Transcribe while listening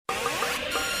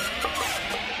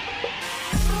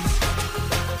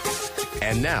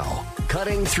And now,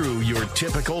 cutting through your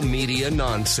typical media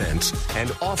nonsense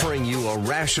and offering you a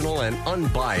rational and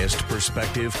unbiased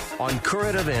perspective on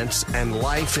current events and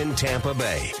life in Tampa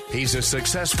Bay. He's a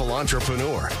successful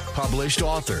entrepreneur, published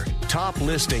author, top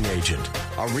listing agent,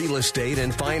 a real estate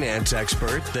and finance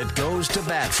expert that goes to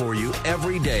bat for you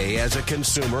every day as a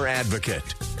consumer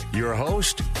advocate. Your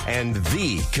host and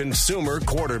the consumer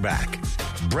quarterback,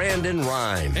 Brandon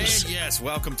Rhymes. And yes,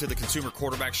 welcome to the Consumer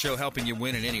Quarterback Show, helping you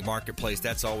win in any marketplace.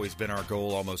 That's always been our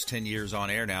goal. Almost 10 years on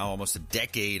air now, almost a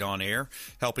decade on air,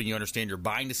 helping you understand your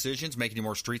buying decisions, making you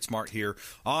more street smart here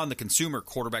on the Consumer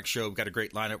Quarterback Show. We've got a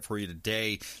great lineup for you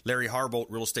today. Larry Harbolt,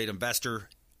 real estate investor,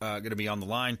 going to be on the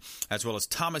line, as well as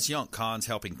Thomas Young, Cons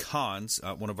Helping Cons,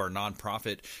 one of our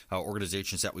nonprofit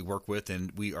organizations that we work with,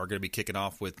 and we are going to be kicking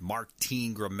off with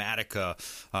Martine Grammatica,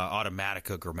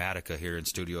 Automatica Grammatica here in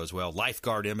studio as well.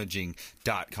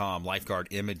 LifeGuardImaging.com,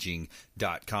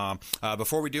 LifeGuardImaging.com.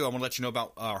 Before we do, I want to let you know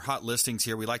about our hot listings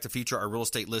here. We like to feature our real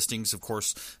estate listings, of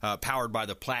course, powered by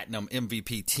the Platinum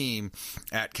MVP team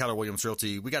at Keller Williams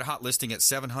Realty. We got a hot listing at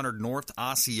 700 North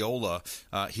Osceola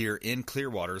here in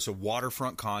Clearwater. It's a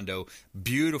waterfront condo,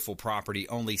 beautiful property,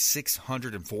 only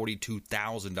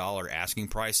 $642,000 asking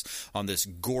price on this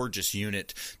gorgeous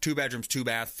unit. 2 bedrooms, 2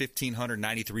 bath,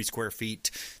 1,593 square feet,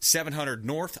 700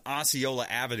 North Osceola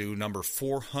Avenue, number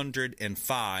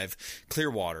 405,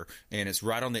 Clearwater, and it's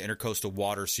right on the intercoastal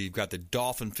water, so you've got the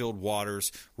dolphin-filled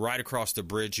waters right across the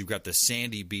bridge. You've got the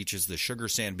sandy beaches, the sugar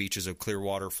sand beaches of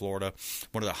Clearwater, Florida,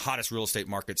 one of the hottest real estate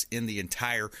markets in the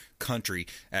entire country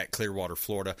at Clearwater,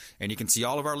 Florida, and you can see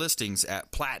all of our listings at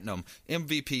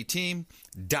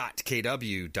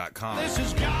PlatinumMVPTeam.kw.com. This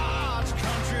is God's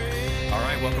country. All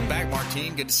right, welcome back,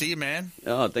 Martine. Good to see you, man.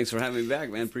 Oh, thanks for having me back,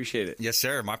 man. Appreciate it. Yes,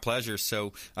 sir. My pleasure.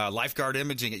 So, Lifeguard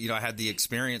Imaging, I had the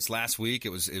experience last week. It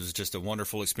was just a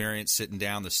wonderful experience sitting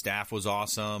down. The staff was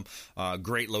awesome.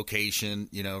 Great location,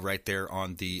 right there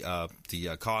on the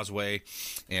Causeway,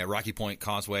 Rocky Point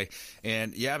Causeway.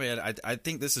 And, yeah, man, I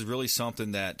think this is really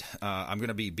something that I'm going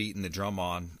to be beating the drum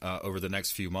on over the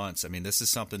next few months. I mean, this is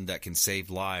something that can save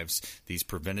lives, these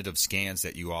preventative scans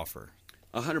that you offer.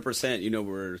 100%.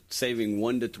 We're saving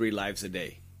 1 to 3 lives a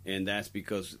day, and that's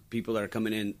because people are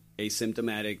coming in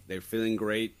asymptomatic. They're feeling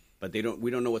great, but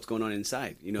we don't know what's going on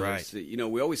inside. Right.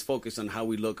 We always focus on how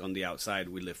we look on the outside.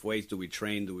 We lift weights, do we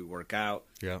train, do we work out,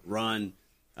 run,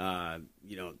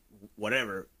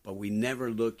 whatever, but we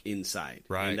never look inside.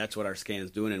 Right. And that's what our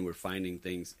scan's doing, and we're finding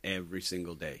things every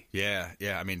single day. Yeah.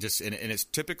 I mean, and it's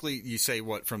typically, you say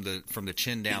what, from the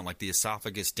chin down, like the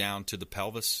esophagus down to the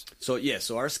pelvis? So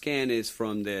our scan is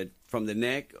from the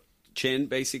neck, chin,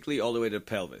 basically, all the way to the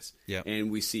pelvis. Yeah.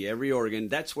 And we see every organ.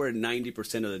 That's where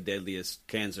 90% of the deadliest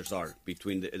cancers are,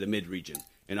 between the mid-region.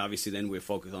 And obviously then we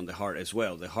focus on the heart as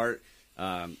well. The heart,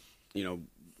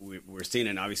 we're seeing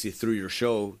it obviously through your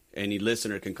show. Any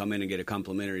listener can come in and get a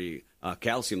complimentary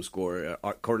calcium score,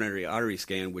 coronary artery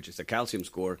scan, which is a calcium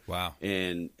score. Wow.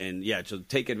 And so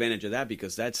take advantage of that,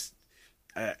 because that's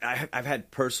I've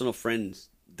had personal friends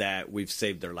that we've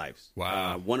saved their lives.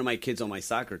 Wow. One of my kids on my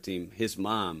soccer team, his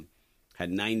mom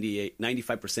had 95%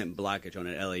 blockage on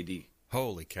an LAD.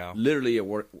 Holy cow. Literally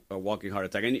a walking heart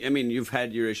attack. And I mean, you've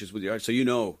had your issues with your heart, so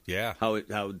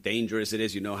how dangerous it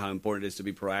is. You know how important it is to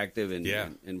be proactive, and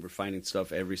we're finding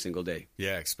stuff every single day.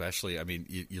 Yeah, especially, I mean,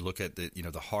 you look at the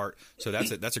heart. So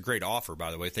that's a great offer,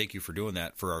 by the way. Thank you for doing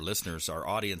that for our listeners, our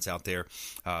audience out there.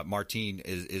 Martine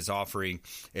is offering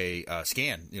a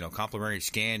scan, complimentary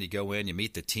scan. You go in, you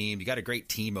meet the team. You got a great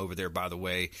team over there, by the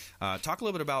way. Talk a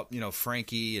little bit about,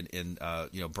 Frankie and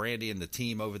Brandy and the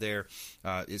team over there.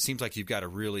 It seems like you've got a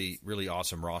really, really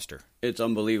awesome roster. It's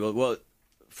unbelievable. Well,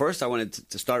 first I wanted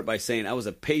to start by saying I was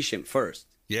a patient first.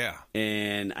 Yeah.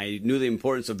 And I knew the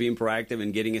importance of being proactive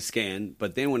and getting a scan.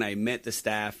 But then when I met the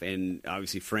staff, and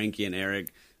obviously Frankie and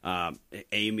Eric,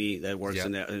 Amy that works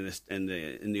in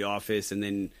the office, and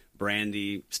then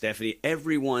Brandy, Stephanie,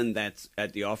 everyone that's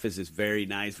at the office is very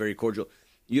nice, very cordial.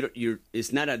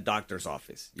 It's not a doctor's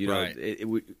office. Right.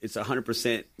 It's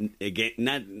 100% again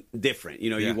not different.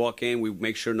 You walk in, we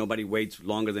make sure nobody waits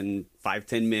longer than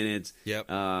 5-10 minutes. Yep.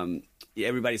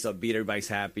 Everybody's upbeat, everybody's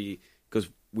happy, because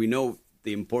we know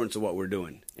the importance of what we're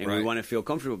doing, and we want to feel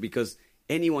comfortable, because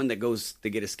anyone that goes to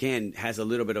get a scan has a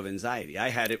little bit of anxiety. I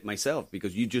had it myself,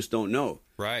 because you just don't know.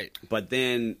 Right. But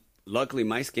then luckily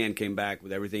my scan came back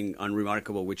with everything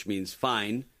unremarkable, which means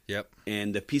fine. Yep.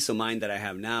 And the peace of mind that I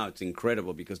have now, it's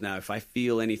incredible, because now if I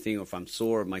feel anything, or if I'm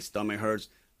sore, or my stomach hurts,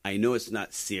 I know it's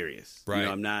not serious. Right.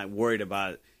 I'm not worried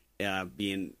about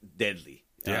being deadly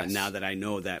now that I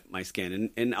know that my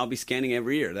scan. And I'll be scanning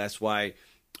every year. That's why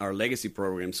our legacy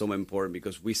program is so important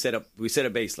because we set a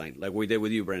baseline like we did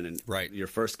with you, Brandon. Right. Your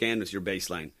first scan was your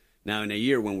baseline. Now in a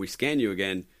year when we scan you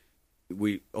again,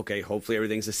 hopefully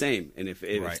everything's the same. And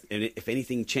if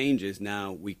anything changes,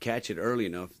 now we catch it early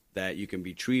enough that you can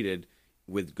be treated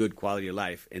with good quality of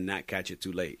life and not catch it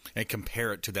too late. And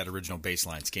compare it to that original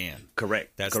baseline scan.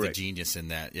 Correct. That's the genius in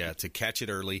that. Yeah, to catch it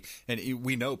early. And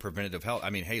we know preventative health. I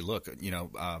mean, hey, look,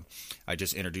 I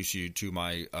just introduced you to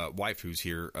my wife who's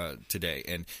here today.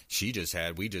 And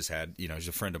we just had, she's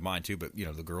a friend of mine too, but,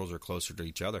 the girls are closer to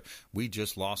each other. We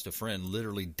just lost a friend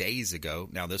literally days ago.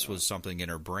 Now, this was something in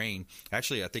her brain.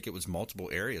 Actually, I think it was multiple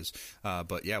areas.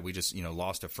 But, yeah, we just,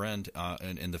 lost a friend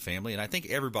in the family. And I think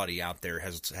everybody out there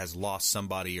has lost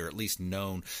somebody or at least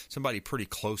known somebody pretty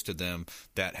close to them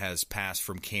that has passed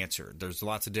from cancer. There's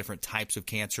lots of different types of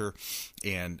cancer,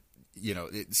 and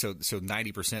so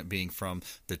 90% being from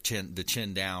the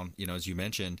chin down, as you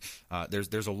mentioned,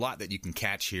 there's a lot that you can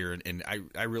catch here. And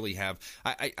I really have,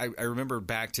 I remember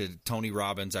back to Tony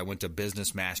Robbins. I went to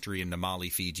Business Mastery in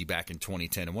Namale, Fiji back in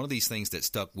 2010. And one of these things that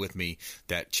stuck with me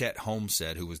that Chet Holmes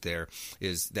said, who was there,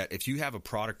 is that if you have a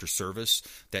product or service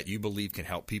that you believe can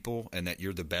help people and that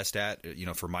you're the best at,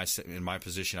 in my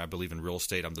position, I believe in real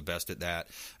estate, I'm the best at that,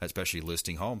 especially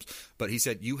listing homes. But he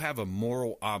said, you have a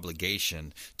moral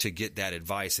obligation to get that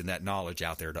advice and that knowledge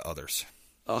out there to others.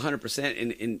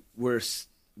 100%. And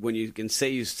when you can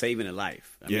say you're saving a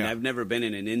life. I mean, I've never been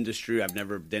in an industry. I've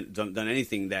never done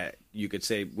anything that you could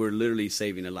say we're literally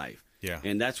saving a life. Yeah.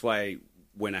 And that's why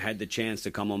when I had the chance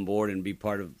to come on board and be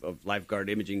part of Lifeguard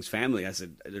Imaging's family, I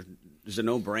said, there's a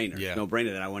no-brainer. Yeah.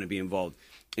 No-brainer that I want to be involved.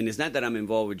 And it's not that I'm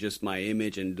involved with just my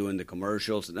image and doing the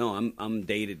commercials. No, I'm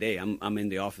day to day. I'm in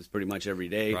the office pretty much every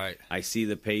day. Right. I see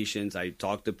the patients. I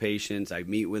talk to patients. I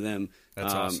meet with them.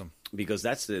 That's awesome. Because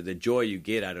that's the joy you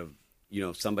get out of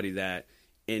somebody that,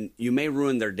 and you may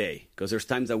ruin their day because there's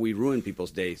times that we ruin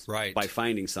people's days by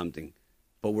finding something,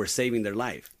 but we're saving their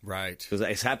life. Right. Because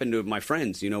it's happened to my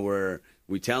friends. Where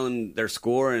we tell them their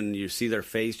score and you see their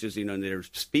face just and they're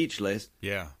speechless.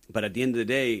 Yeah. But at the end of the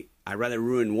day, I'd rather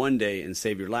ruin one day and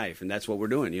save your life, and that's what we're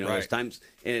doing. There's times,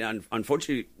 and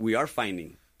unfortunately, we are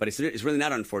finding, but it's really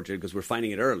not unfortunate because we're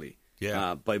finding it early.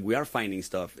 Yeah. But we are finding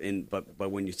stuff, but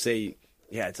when you say,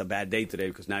 it's a bad day today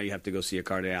because now you have to go see a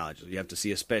cardiologist, you have to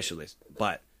see a specialist,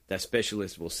 but that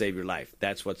specialist will save your life.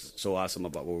 That's what's so awesome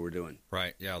about what we're doing.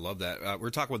 Right. Yeah, I love that. We're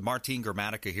talking with Martin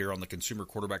Gramatica here on the Consumer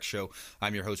Quarterback Show.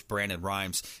 I'm your host, Brandon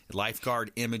Rhymes,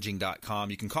 lifeguardimaging.com.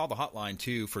 You can call the hotline,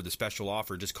 too, for the special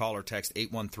offer. Just call or text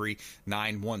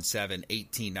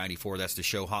 813-917-1894. That's the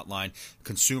show hotline,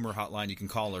 consumer hotline. You can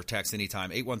call or text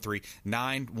anytime,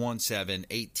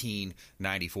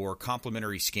 813-917-1894.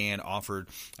 Complimentary scan offered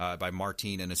by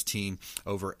Martin and his team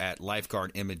over at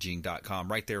lifeguardimaging.com.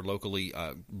 Right there locally,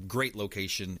 great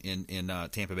location in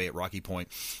Tampa Bay at Rocky Point.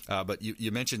 But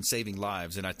you mentioned saving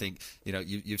lives, and I think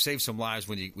you've saved some lives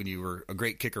when you were a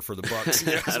great kicker for the Bucs.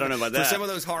 I don't know about that. For some of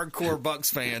those hardcore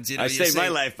Bucs fans, I saved my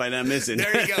life by not missing.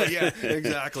 There you go. Yeah,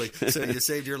 exactly. So you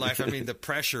saved your life. I mean, the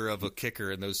pressure of a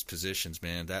kicker in those positions,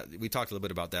 man. That we talked a little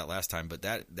bit about that last time, but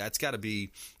that's got to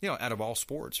be out of all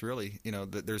sports, really.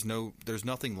 There's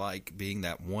nothing like being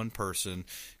that one person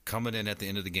coming in at the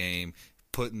end of the game,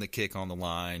 putting the kick on the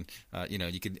line.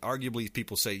 You could arguably,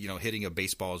 people say, hitting a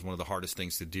baseball is one of the hardest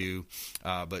things to do.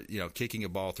 But, kicking a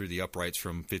ball through the uprights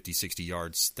from 50, 60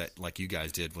 yards that like you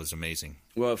guys did was amazing.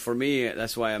 Well, for me,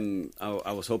 that's why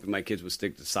I was hoping my kids would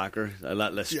stick to soccer. A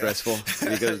lot less stressful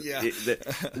because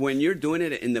when you're doing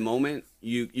it in the moment,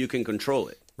 you can control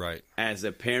it. Right. As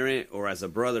a parent or as a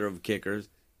brother of kickers,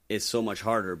 it's so much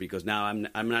harder because now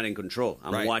I'm not in control.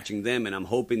 I'm watching them and I'm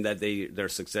hoping that they're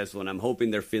successful and I'm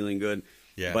hoping they're feeling good.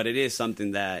 Yeah. But it is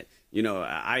something that,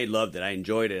 I loved it. I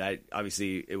enjoyed it.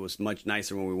 Obviously, it was much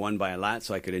nicer when we won by a lot,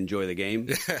 so I could enjoy the game.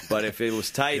 But if it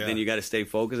was tight, then you got to stay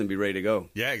focused and be ready to go.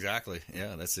 Yeah, exactly.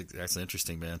 Yeah, that's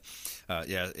interesting, man.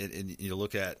 And you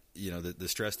look at, the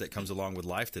stress that comes along with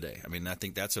life today. I mean, I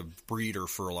think that's a breeder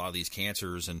for a lot of these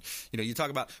cancers. And, you talk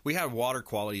about, we had a water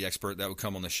quality expert that would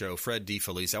come on the show, Fred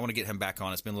DeFelice. I want to get him back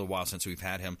on. It's been a little while since we've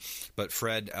had him. But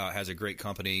Fred has a great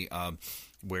company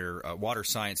where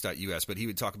waterscience.us, but he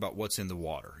would talk about what's in the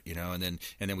water, and then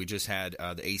we just had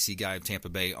the AC guy of Tampa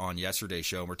Bay on yesterday's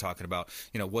show, and we're talking about,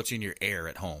 what's in your air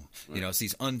at home. Right. It's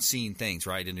these unseen things,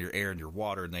 right, in your air and your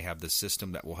water, and they have this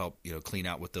system that will help, clean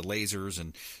out with the lasers,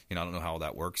 and, I don't know how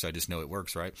that works. I just know it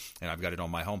works, right, and I've got it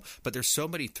on my home. But there's so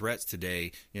many threats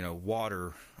today,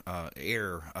 water,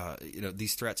 air,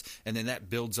 these threats, and then that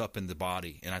builds up in the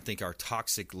body. And I think our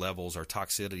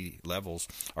toxicity levels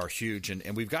are huge.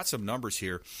 And we've got some numbers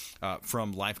here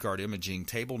from Lifeguard Imaging,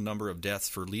 table number of deaths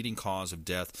for leading cause of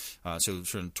death. So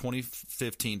from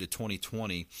 2015 to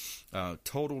 2020,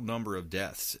 total number of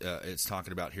deaths it's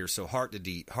talking about here. So heart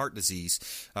disease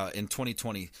in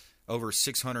 2020, over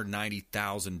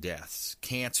 690,000 deaths.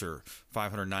 Cancer,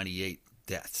 598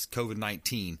 deaths.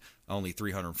 COVID-19, only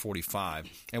 345.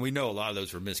 And we know a lot of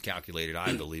those were miscalculated,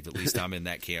 I believe. At least I'm in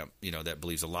that camp, that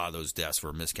believes a lot of those deaths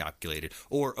were miscalculated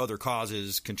or other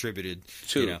causes contributed.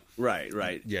 To,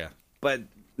 Right. Yeah. But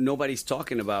nobody's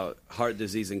talking about heart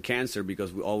disease and cancer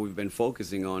because all we've been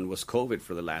focusing on was COVID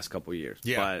for the last couple of years.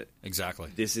 Yeah, but exactly.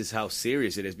 This is how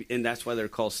serious it is. And that's why they're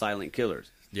called silent killers.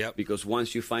 Yep. Because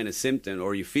once you find a symptom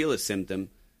or you feel a symptom,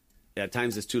 at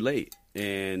times it's too late.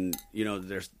 And,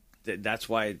 that's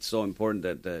why it's so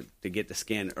important to get the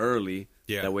scan early.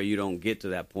 Yeah. That way you don't get to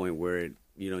that point where,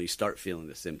 you start feeling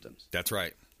the symptoms. That's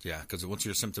right. Yeah, because once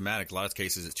you're symptomatic, a lot of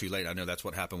cases it's too late. I know that's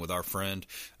what happened with our friend.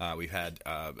 We've had,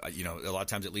 a lot of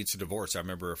times it leads to divorce. I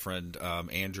remember a friend,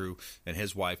 Andrew, and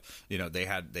his wife. They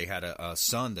had a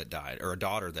son that died or a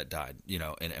daughter that died.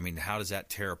 And I mean, how does that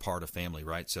tear apart a family,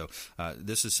 right? So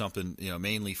this is something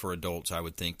mainly for adults, I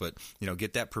would think. But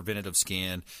get that preventative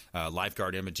scan.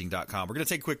 Lifeguardimaging.com. We're going to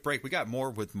take a quick break. We got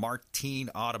more with Martin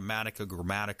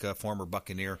Gramatica, former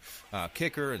Buccaneer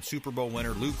kicker and Super Bowl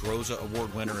winner, Luke Rosa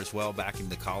Award winner as well, back in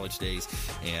the college days,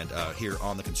 and here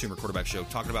on the Consumer Quarterback Show,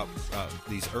 talking about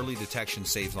these early detection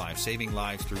saves lives, saving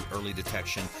lives through early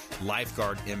detection.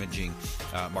 Lifeguard Imaging.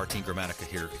 Martin Gramatica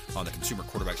here on the Consumer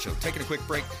Quarterback Show. Taking a quick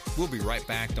break. We'll be right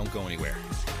back. Don't go anywhere.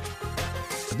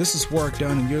 This is Warwick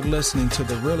Dunn, and you're listening to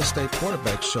the Real Estate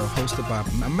Quarterback Show, hosted by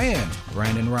my man,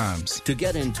 Brandon Rhymes. To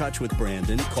get in touch with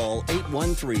Brandon, call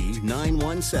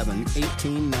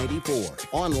 813-917-1894.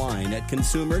 Online at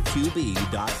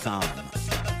consumerqb.com.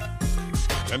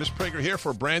 Dennis Prager here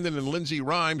for Brandon and Lindsay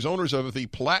Rhymes, owners of the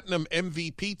Platinum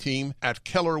MVP team at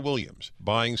Keller Williams.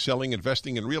 Buying, selling,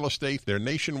 investing in real estate, their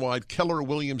nationwide Keller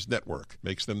Williams network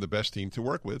makes them the best team to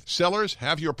work with. Sellers,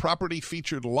 have your property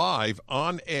featured live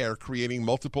on air, creating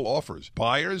multiple offers.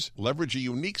 Buyers, leverage a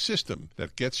unique system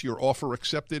that gets your offer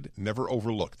accepted, never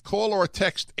overlooked. Call or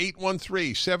text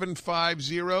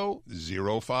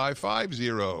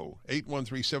 813-750-0550,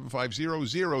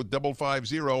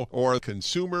 813-750-0550, or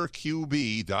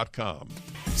consumerqb.com.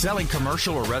 Selling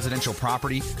commercial or residential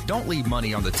property? Don't leave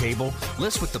money on the table.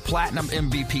 List with the Platinum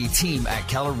MVP team at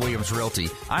Keller Williams Realty.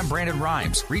 I'm Brandon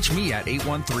Rhymes. Reach me at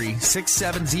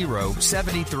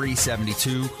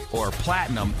 813-670-7372 or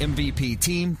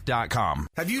PlatinumMVPteam.com.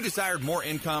 Have you desired more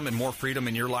income and more freedom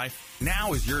in your life?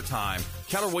 Now is your time.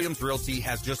 Keller Williams Realty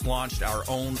has just launched our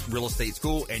own real estate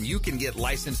school, and you can get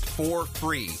licensed for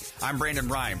free. I'm Brandon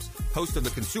Rhymes, host of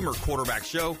the Consumer Quarterback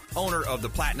Show, owner of the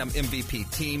Platinum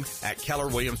MVP team at Keller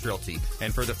Williams Realty.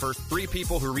 And for the first 3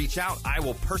 people who reach out, I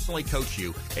will personally coach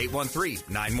you.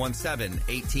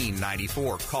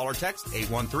 813-917-1894. Call or text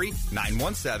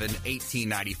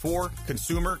 813-917-1894.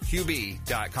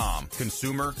 ConsumerQB.com.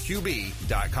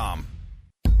 ConsumerQB.com.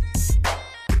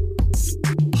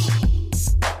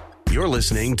 You're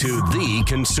listening to the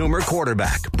Consumer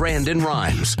Quarterback, Brandon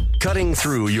Rhymes, cutting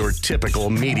through your typical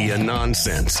media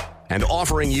nonsense and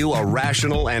offering you a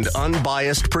rational and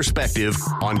unbiased perspective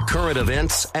on current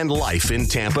events and life in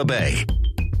Tampa Bay.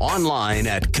 Online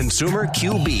at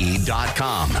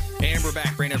consumerqb.com. And we're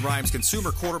back. Brandon Rhymes,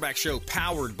 Consumer Quarterback Show,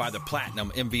 powered by the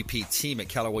Platinum MVP team at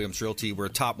Keller Williams Realty. We're a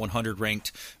top 100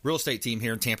 ranked real estate team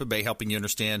here in Tampa Bay, helping you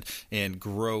understand and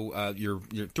grow your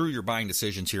through your buying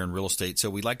decisions here in real estate. So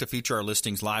we like to feature our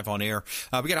listings live on air.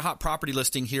 We got a hot property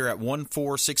listing here at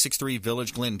 14663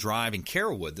 Village Glen Drive in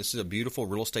Carrollwood. This is a beautiful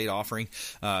real estate offering.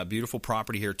 Beautiful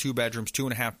property here, 2 bedrooms,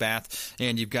 2.5 bath,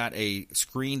 and you've got a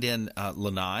screened-in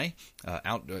lanai.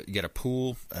 You get a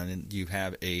pool, and then you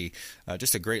have a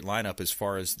just a great lineup as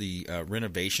far as the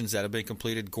renovations that have been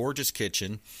completed. Gorgeous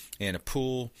kitchen and a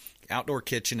pool, outdoor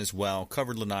kitchen as well,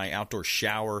 covered lanai, outdoor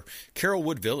shower.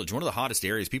 Carrollwood Village, one of the hottest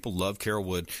areas. People love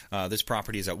Carrollwood. This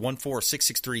property is at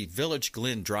 14663 Village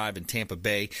Glen Drive in Tampa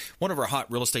Bay. One of our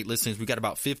hot real estate listings. We've got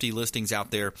about 50 listings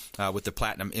out there with the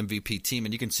Platinum MVP team,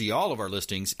 and you can see all of our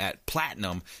listings at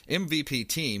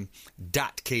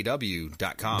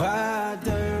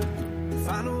platinummvpteam.kw.com.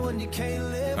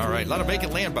 All right, a lot of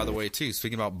vacant land, by the way, too.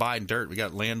 Speaking about buying dirt, we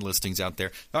got land listings out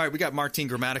there. All right, we got Martin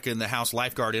Gramatica in the house,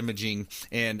 Lifeguard Imaging,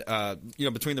 and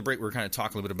between the break, we were kind of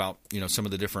talking a little bit about some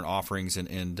of the different offerings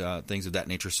and things of that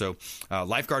nature. So,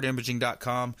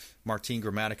 lifeguardimaging.com, Martin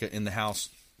Gramatica in the house.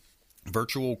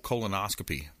 Virtual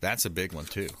colonoscopy, that's a big one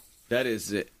too. That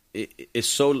is it's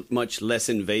so much less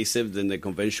invasive than the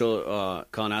conventional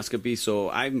colonoscopy. So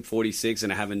I'm 46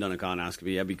 and I haven't done a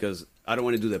colonoscopy yet because I don't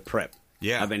want to do the prep.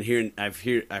 Yeah,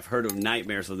 I've heard of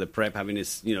nightmares of the prep, having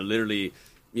this, literally,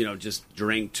 just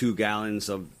drink 2 gallons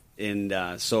of,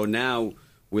 and so now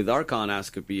with our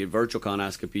colonoscopy, a virtual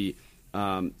colonoscopy,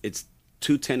 it's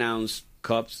 2 10-ounce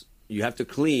cups. You have to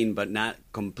clean, but not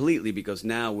completely, because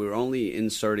now we're only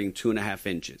inserting 2.5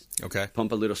 inches. Okay.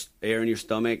 Pump a little air in your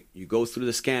stomach. You go through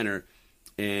the scanner,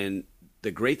 and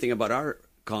the great thing about our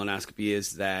colonoscopy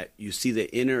is that you see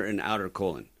the inner and outer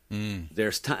colon.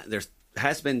 There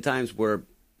has been times where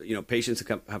patients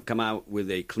have come out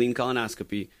with a clean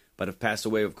colonoscopy, but have passed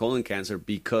away of colon cancer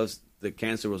because the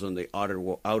cancer was on the outer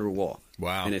wall.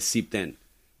 Wow. And it seeped in.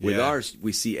 With ours,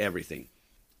 we see everything.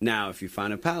 Now, if you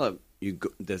find a polyp, you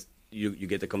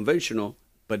get the conventional,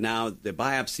 but now the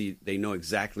biopsy, they know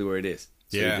exactly where it is.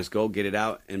 So you just go get it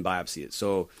out and biopsy it.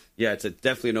 So yeah, it's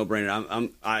definitely a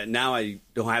no-brainer. Now I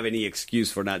don't have any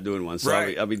excuse for not doing one. So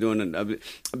right. I'll be doing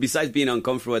besides being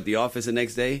uncomfortable at the office the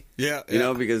next day.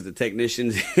 Because the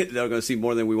technicians they're going to see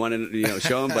more than we wanted to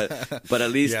show them. But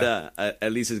at least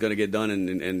it's going to get done,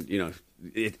 and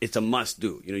it's a must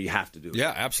do. You have to do it.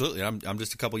 Yeah, absolutely. I'm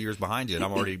just a couple years behind you, and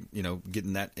I'm already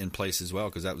getting that in place as well,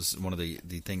 because that was one of the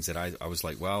things that I was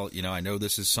like, well, I know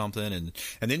this is something, and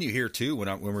then you hear too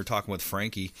when we're talking with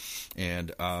Frankie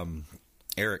and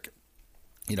Eric,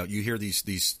 you hear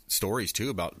these stories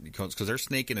too about, because they're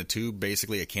snaking a tube,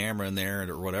 basically a camera in there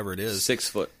or whatever it is, 6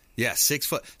 foot. Yeah, 6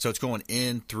 foot. So it's going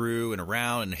in, through, and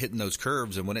around, and hitting those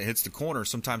curves. And when it hits the corner,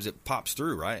 sometimes it pops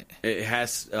through, right? It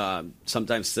has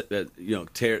sometimes it'll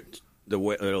tear the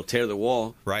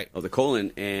wall of the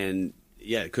colon, and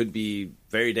it could be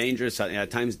very dangerous, at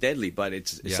times deadly. But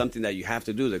it's something that you have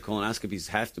to do. The colonoscopies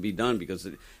have to be done because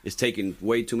it's taking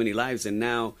way too many lives. And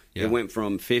now it went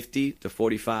from 50 to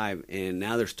 45, and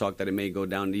now there's talk that it may go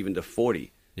down even to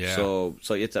 40. Yeah. So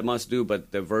it's a must do,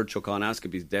 but the virtual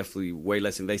colonoscopy is definitely way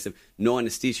less invasive. No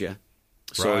anesthesia.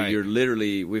 So you're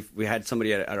literally, we had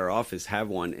somebody at our office have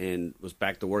one and was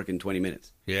back to work in 20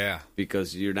 minutes. Yeah.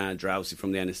 Because you're not drowsy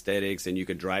from the anesthetics, and you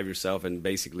could drive yourself and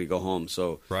basically go home.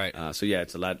 So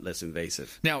it's a lot less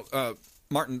invasive. Now,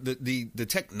 Martin, the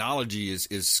technology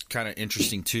is kind of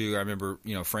interesting too. I remember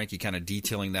Frankie kind of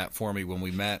detailing that for me when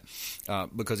we met,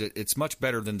 because it's much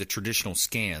better than the traditional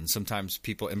scan. Sometimes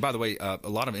people, and by the way, a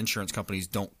lot of insurance companies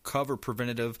don't cover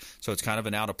preventative, so it's kind of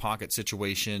an out of pocket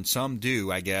situation. Some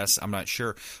do, I guess. I'm not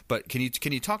sure, but can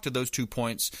you talk to those 2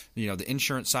 points? The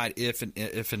insurance side, if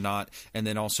and not, and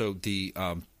then also the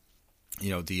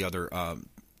the other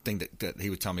thing that he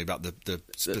would tell me about the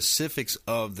specifics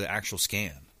of the actual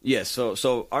scan. Yes,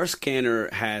 so our scanner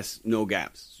has no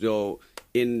gaps. So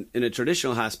in a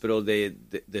traditional hospital, the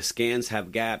scans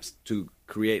have gaps to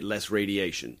create less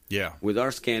radiation. Yeah. With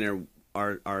our scanner,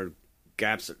 our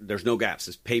gaps, there's no gaps.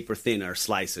 It's paper thin, our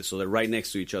slices, so they're right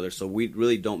next to each other. So we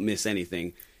really don't miss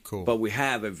anything. Cool. But we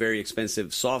have a very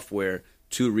expensive software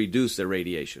to reduce the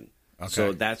radiation. Okay.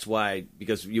 So that's why,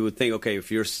 because you would think, okay,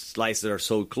 if your slices are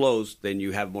so close, then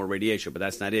you have more radiation. But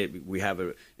that's not it. We have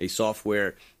a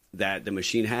software that the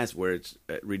machine has where it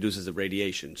reduces the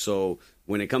radiation. So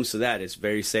when it comes to that, it's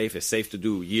very safe. It's safe to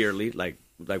do yearly, like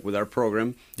with our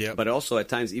program. Yep. But also at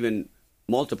times even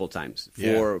multiple times.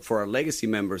 For our legacy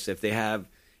members, if they have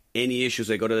any issues,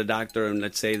 they go to the doctor, and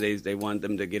let's say they want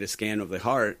them to get a scan of the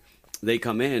heart, they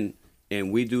come in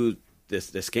and we do the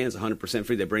scan's 100%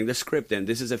 free. They bring the script in.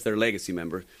 This is if they're a legacy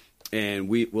member, and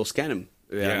we'll scan them.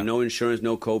 No insurance,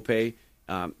 no copay.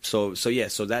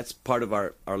 So that's part of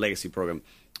our legacy program.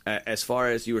 As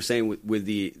far as you were saying with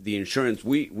the insurance,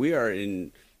 we are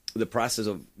in the process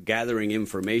of gathering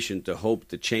information to hope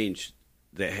to change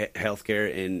the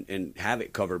healthcare and have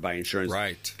it covered by insurance.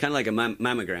 Right. Kind of like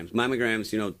mammograms.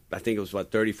 Mammograms, I think it was about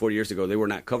 30, 40 years ago, they were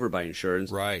not covered by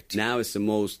insurance. Right. Now it's the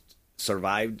most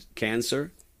survived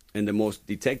cancer and the most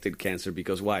detected cancer,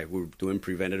 because why? We're doing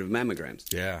preventative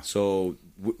mammograms. Yeah. So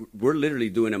we're literally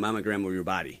doing a mammogram of your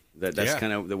body. That's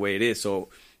kind of the way it is.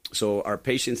 So our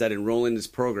patients that enroll in this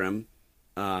program,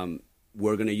 we're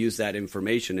going to use that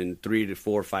information in 3 to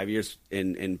 4 or 5 years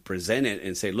and present it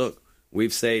and say, look,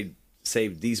 we've saved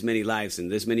these many lives in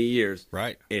this many years.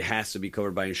 Right. It has to be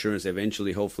covered by insurance.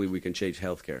 Eventually, hopefully, we can change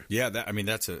healthcare. Yeah,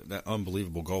 that's an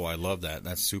unbelievable goal. I love that.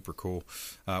 That's super cool.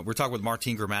 We're talking with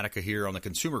Martin Gramatica here on the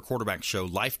Consumer Quarterback Show.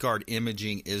 Lifeguard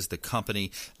Imaging is the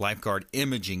company,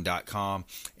 lifeguardimaging.com.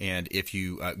 And if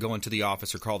you go into the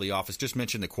office or call the office, just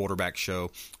mention the Quarterback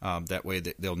Show. That way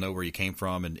they'll know where you came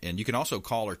from. And you can also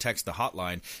call or text the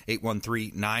hotline,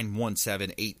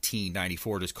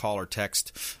 813-917-1894. Just call or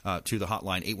text to the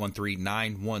hotline,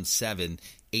 813-917-1894.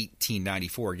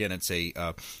 $18.94. Again, it's a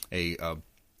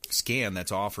scan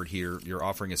that's offered here. You're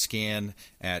offering a scan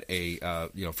at a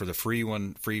for the free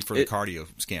for the cardio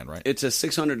scan, right? It's a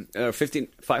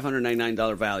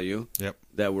 $599 value. Yep.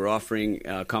 That we're offering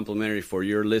complimentary for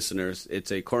your listeners.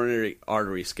 It's a coronary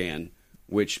artery scan,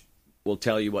 which will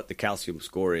tell you what the calcium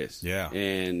score is. Yeah.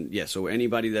 And so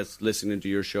anybody that's listening to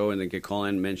your show and they can call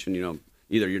in and mention,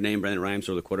 either your name, Brandon Rhymes,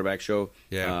 or the Quarterback Show.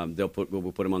 Yeah. We'll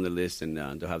put them on the list, and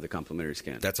they'll have the complimentary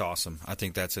scan. That's awesome. I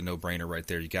think that's a no-brainer right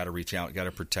there. You got to reach out. You got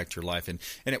to protect your life. And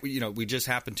we just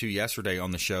happened to yesterday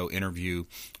on the show interview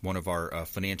one of our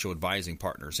financial advising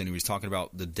partners, and he was talking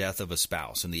about the death of a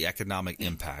spouse and the economic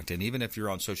impact. And even if you're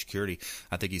on Social Security,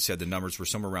 I think he said the numbers were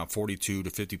somewhere around 42 to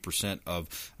 50%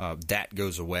 of that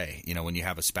goes away. When you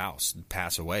have a spouse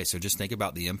pass away. So just think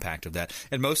about the impact of that.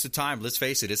 And most of the time, let's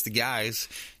face it, it's the guys.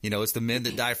 It's the men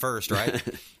that die first, right?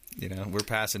 We're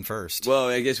passing first. Well,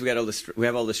 I guess we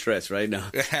have all the stress, right? No,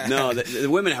 the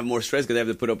women have more stress because they have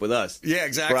to put up with us. Yeah,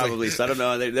 exactly. Probably. So I don't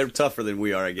know. They're tougher than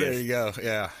we are, I guess. There you go.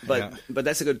 Yeah. But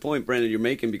that's a good point, Brandon, you're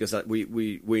making, because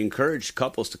we encourage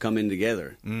couples to come in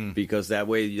together because that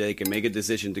way they can make a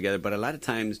decision together. But a lot of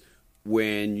times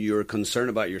when you're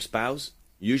concerned about your spouse,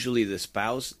 usually the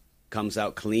spouse comes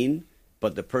out clean.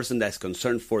 But the person that's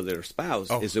concerned for their spouse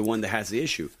is the one that has the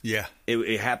issue. Yeah.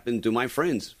 It happened to my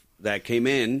friends that came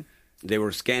in. They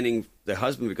were scanning the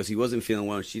husband because he wasn't feeling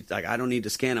well. She's like, I don't need to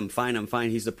scan. I'm fine.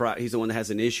 He's the one that has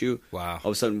an issue. Wow.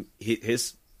 All of a sudden,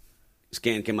 his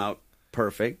scan came out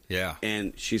perfect. Yeah.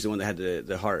 And she's the one that had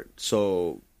the heart.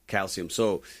 So calcium.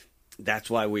 So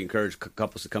that's why we encourage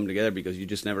couples to come together, because you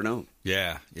just never know.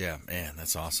 Yeah. Man,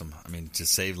 that's awesome. I mean, to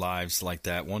save lives like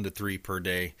that, 1 to 3 per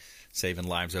day. Saving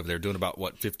lives over there. Doing about,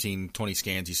 15, 20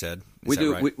 scans, you said? We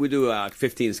do right? we do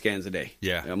 15 scans a day.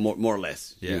 Yeah. More or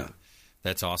less. Yeah.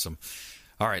 That's awesome.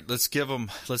 All right, let's give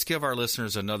our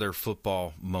listeners another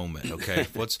football moment, okay?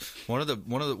 What's one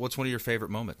of your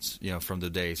favorite moments, from the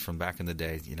days from back in the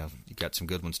day? You got some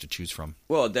good ones to choose from.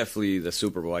 Well, definitely the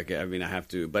Super Bowl. I have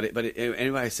to. But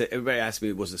everybody asked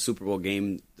me, was the Super Bowl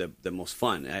game the most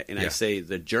fun? I say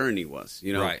the journey was,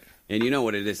 Right. And you know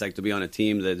what it is like to be on a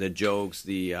team, the jokes,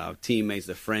 the teammates,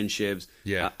 the friendships.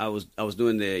 Yeah. I was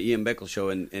doing the Ian Beckle show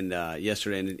and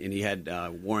yesterday, and he had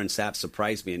Warren Sapp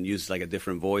surprise me and use like a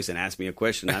different voice and ask me a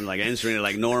question. I'm like answering it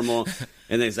like normal,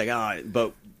 and then it's like,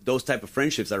 but those type of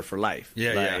friendships are for life.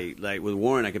 Like with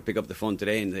Warren, I could pick up the phone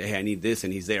today and say, hey, I need this,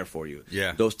 and he's there for you.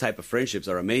 Yeah. Those type of friendships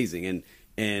are amazing,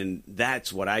 and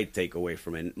that's what I take away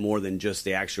from it, more than just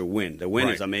the actual win. The win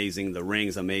is amazing, the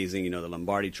ring's amazing, the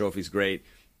Lombardi Trophy's great.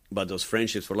 But those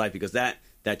friendships for life, because that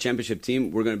championship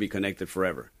team, we're going to be connected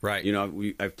forever. Right.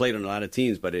 I've played on a lot of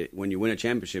teams, but when you win a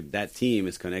championship, that team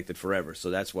is connected forever. So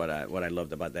that's what I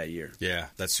loved about that year. Yeah,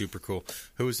 that's super cool.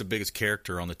 Who was the biggest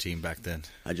character on the team back then?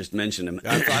 I just mentioned him.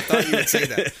 I thought you would say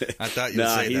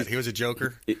that. He was a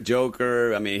joker?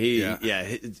 Joker. I mean,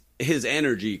 his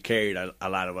energy carried a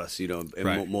lot of us,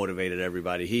 and motivated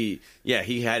everybody. He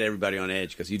had everybody on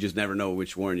edge, because you just never know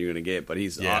which one you're going to get. But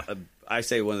he's I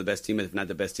say one of the best teammates, if not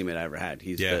the best teammate I ever had.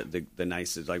 He's the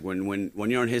nicest. Like when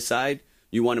you're on his side,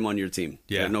 you want him on your team.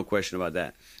 Yeah. There's no question about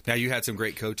that. Now, you had some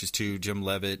great coaches too. Jim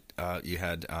Levitt, you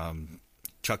had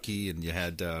Chucky, and you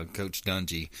had Coach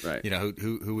Dungy. Right.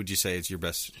 Who would you say is your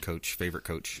best coach, favorite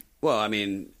coach? Well, I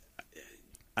mean,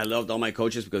 I loved all my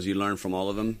coaches because you learn from all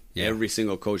of them. Yeah. Every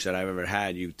single coach that I've ever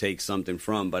had, you take something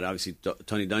from. But obviously,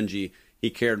 Tony Dungy, he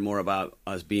cared more about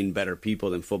us being better people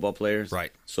than football players.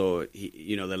 Right. So,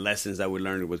 the lessons that we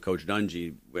learned with Coach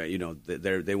Dungy,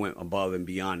 they went above and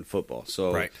beyond football.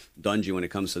 So, Dungy, when it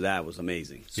comes to that, was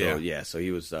amazing. So, so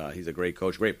he was he's a great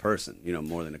coach, great person,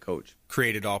 more than a coach.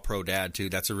 Created All Pro Dad, too.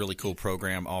 That's a really cool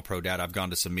program, All Pro Dad. I've gone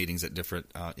to some meetings at different,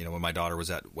 when my daughter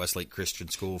was at Westlake Christian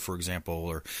School, for example,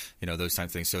 or, those type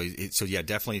of things. So yeah,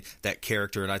 definitely that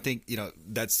character. And I think,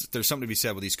 there's something to be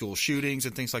said with these school shootings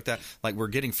and things like that. Like, we're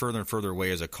getting further and further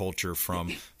away as a culture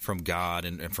from God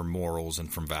and from morals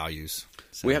and from values.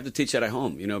 So. We have to teach that at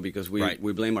home, because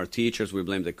we blame our teachers, we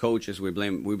blame the coaches, we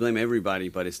blame everybody,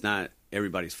 but it's not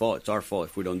everybody's fault. It's our fault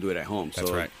if we don't do it at home.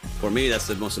 That's right. For me, that's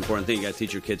the most important thing. You got to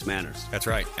teach your kids manners. That's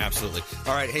right. Absolutely.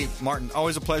 All right. Hey, Martin,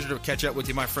 always a pleasure to catch up with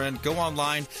you, my friend. Go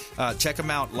online, check them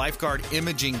out,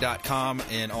 lifeguardimaging.com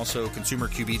and also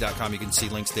consumerqb.com. You can see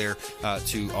links there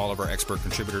to all of our expert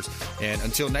contributors. And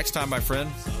until next time, my friend.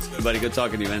 Good, buddy. Good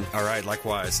talking to you, man. All right.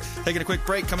 Likewise. Taking a quick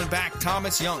break. Coming back,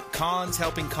 Thomas Young, Cons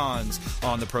Helping Cons,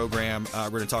 on the program. We're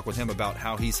going to talk with him about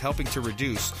how he's helping to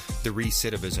reduce the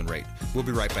recidivism rate. We'll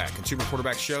be right back. Consumer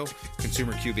Quarterback Show,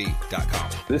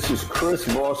 consumerqb.com. This is Chris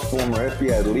Voss, former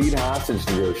FBI lead hostage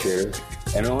negotiator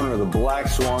and owner of the Black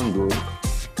Swan Group,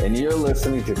 and you're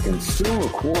listening to Consumer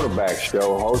Quarterback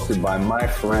Show hosted by my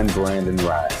friend Brandon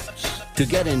Rhymes. To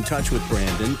get in touch with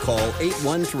Brandon, call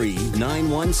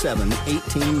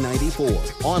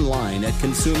 813-917-1894. Online at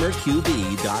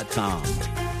consumerqb.com.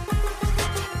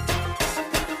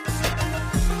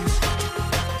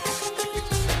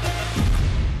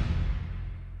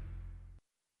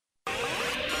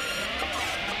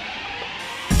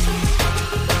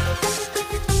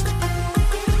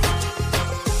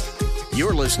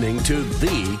 You're listening to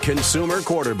The Consumer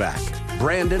Quarterback,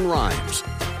 Brandon Rhymes.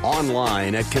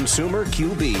 Online at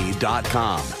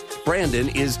consumerqb.com. Brandon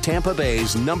is Tampa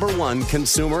Bay's #1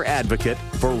 consumer advocate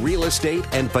for real estate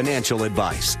and financial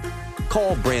advice.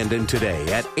 Call Brandon today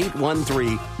at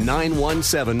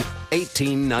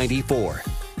 813-917-1894.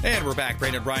 And we're back.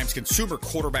 Brandon Rhymes, Consumer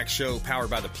Quarterback Show,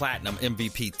 powered by the Platinum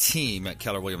MVP team at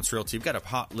Keller Williams Realty. We've got a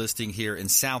hot listing here in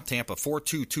South Tampa,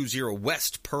 4220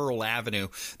 West Pearl Avenue.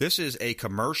 This is a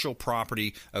commercial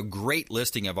property, a great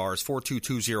listing of ours,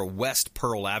 4220 West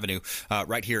Pearl Avenue,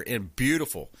 right here in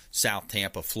beautiful South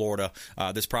Tampa, Florida.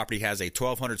 This property has a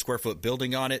 1,200 square foot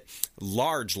building on it,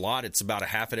 large lot. It's about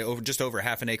just over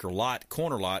half an acre lot,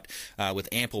 corner lot, with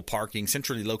ample parking,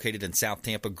 centrally located in South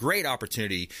Tampa. Great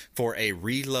opportunity for a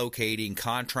relocating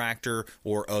contractor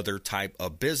or other type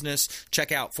of business.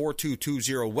 Check out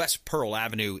 4220 West Pearl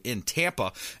Avenue in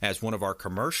Tampa as one of our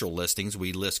commercial listings.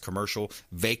 We list commercial,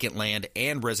 vacant land,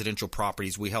 and residential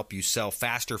properties. We help you sell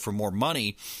faster for more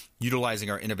money, utilizing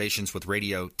our innovations with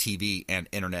radio, TV, and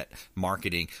internet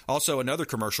marketing. Also, another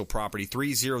commercial property,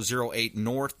 3008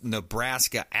 North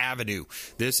Nebraska Avenue.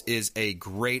 This is a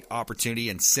great opportunity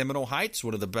in Seminole Heights,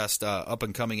 one of the best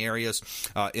up-and-coming areas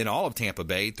in all of Tampa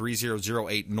Bay,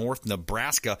 3008 North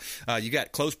Nebraska. You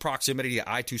got close proximity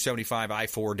to I-275,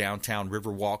 I-4, downtown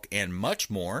Riverwalk, and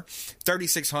much more.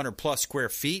 3,600 plus square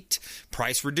feet,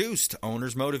 price reduced,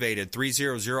 owners motivated,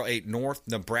 3008 North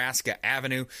Nebraska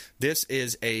Avenue. This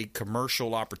is a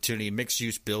commercial opportunity,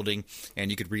 mixed-use building, and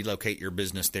you could relocate your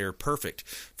business there. Perfect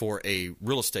for a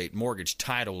real estate, mortgage,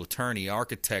 title, attorney,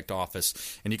 architect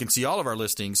office. And you can see all of our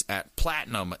listings at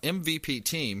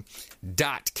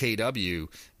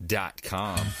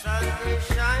platinummvpteam.kw.com.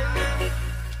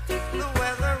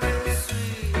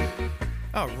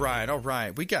 All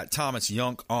right. We got Thomas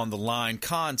Yunk on the line.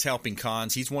 Cons Helping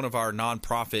Cons. He's one of our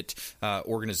nonprofit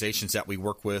organizations that we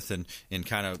work with and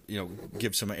kind of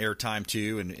give some airtime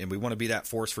to, and we want to be that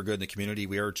force for good in the community.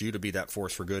 We urge you to be that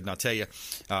force for good. And I'll tell you,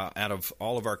 out of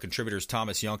all of our contributors,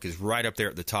 Thomas Yunk is right up there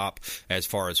at the top as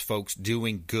far as folks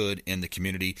doing good in the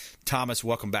community. Thomas,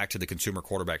 welcome back to the Consumer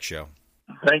Quarterback Show.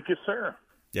 Thank you, sir.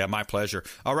 Yeah, my pleasure.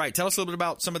 All right, tell us a little bit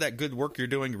about some of that good work you're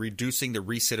doing, reducing the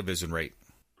recidivism rate.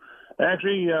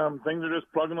 Actually, things are just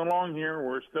plugging along here.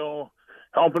 We're still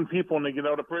helping people when they get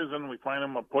out of prison. We find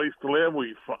them a place to live.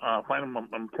 We find them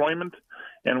employment,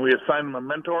 and we assign them a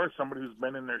mentor, somebody who's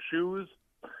been in their shoes.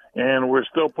 And we're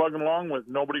still plugging along with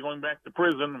nobody going back to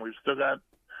prison. We've still got,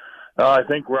 I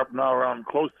think we're up now around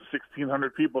close to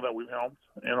 1,600 people that we've helped,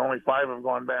 and only 5 have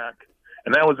gone back.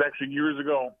 And that was actually years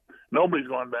ago. Nobody's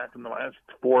gone back in the last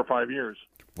 4 or 5 years.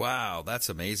 Wow, that's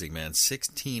amazing, man.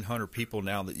 1,600 people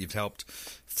now that you've helped.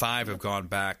 5 have gone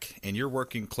back, and you're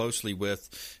working closely with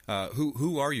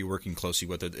who are you working closely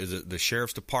with? Is it the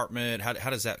Sheriff's Department? How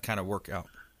does that kind of work out?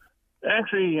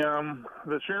 Actually,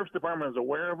 the Sheriff's Department is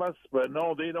aware of us, but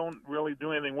no, they don't really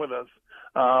do anything with us.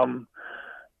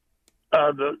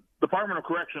 The Department of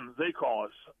Corrections, they call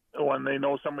us when they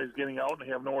know somebody's getting out and they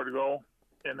have nowhere to go.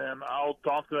 And then I'll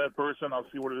talk to that person. I'll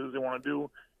see what it is they want to do.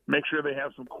 Make sure they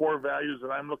have some core values that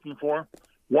I'm looking for,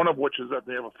 one of which is that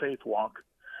they have a faith walk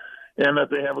and that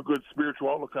they have a good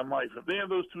spiritual outlook on life. If they have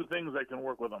those 2 things, I can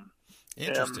work with them.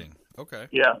 Interesting. Okay.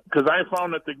 Yeah, because I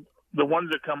found that the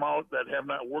ones that come out that have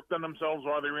not worked on themselves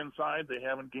while they're inside, they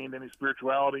haven't gained any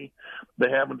spirituality, they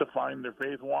haven't defined their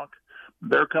faith walk,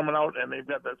 they're coming out and they've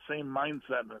got that same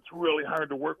mindset, and it's really hard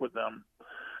to work with them.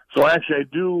 So actually, I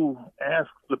do ask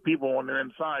the people when they're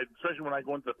inside, especially when I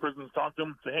go into the prisons, talk to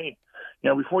them, say, hey,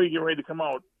 before you get ready to come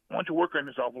out, why don't you work on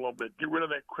yourself a little bit? Get rid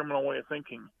of that criminal way of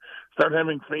thinking. Start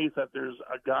having faith that there's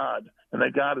a God, and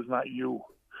that God is not you.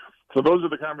 So those are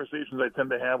the conversations I tend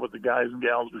to have with the guys and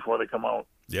gals before they come out.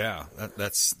 Yeah,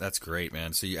 that's great,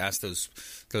 man. So you ask those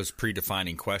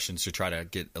predefining questions to try to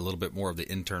get a little bit more of the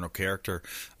internal character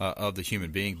of the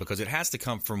human being, because it has to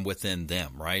come from within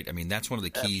them, right? I mean, that's one of the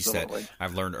keys Absolutely. That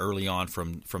I've learned early on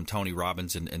from Tony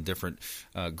Robbins and different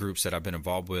groups that I've been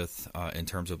involved with in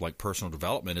terms of like personal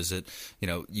development, is that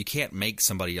you can't make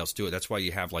somebody else do it. That's why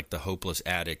you have like the hopeless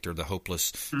addict or the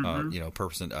hopeless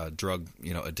person, drug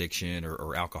addiction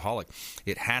or alcoholic. alcoholic,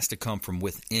 it has to come from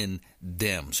within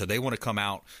them. So they want to come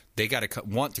out. They got to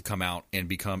want to come out and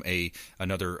become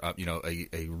another a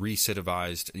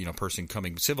recidivized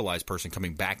civilized person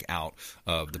coming back out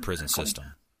of the prison system.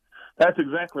 That's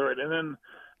exactly right. And then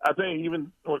I think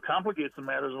even what complicates the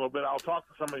matters a little bit, I'll talk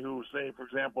to somebody who, say, for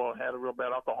example, had a real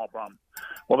bad alcohol problem.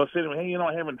 Well, they'll say to me, hey,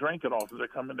 I haven't drank at all since I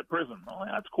come into prison. Well,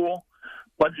 that's cool.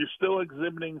 But you're still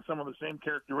exhibiting some of the same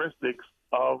characteristics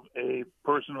of a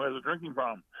person who has a drinking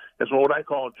problem. It's what I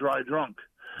call a dry drunk.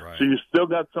 Right. So you still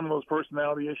got some of those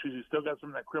personality issues. You still got some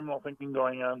of that criminal thinking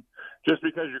going on. Just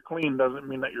because you're clean doesn't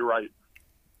mean that you're right.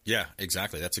 Yeah,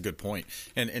 exactly. That's a good point.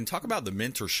 And talk about the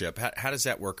mentorship. How does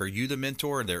that work? Are you the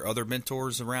mentor? Are there other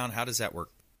mentors around? How does that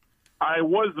work? I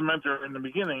was the mentor in the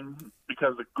beginning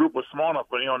because the group was small enough.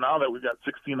 But now that we've got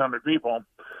 1,600 people,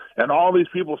 and all these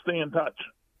people stay in touch.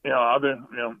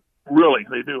 Really,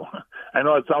 they do. I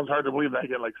know it sounds hard to believe that I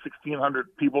get like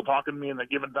 1,600 people talking to me in a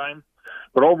given time,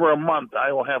 but over a month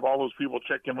I will have all those people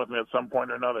check in with me at some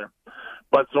point or another.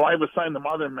 But so I've assigned them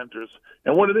other mentors,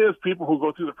 and what it is, people who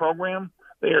go through the program,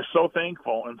 they are so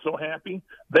thankful and so happy.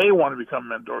 They want to become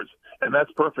mentors, and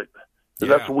that's perfect.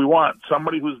 That's what we want,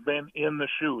 somebody who's been in the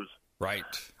shoes. Right.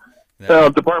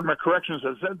 Department of Corrections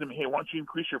has said to me, hey, why don't you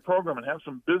increase your program and have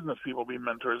some business people be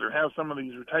mentors or have some of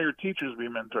these retired teachers be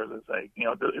mentors? It's like,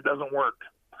 it doesn't work.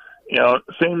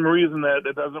 Same reason that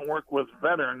it doesn't work with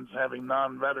veterans, having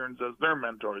non-veterans as their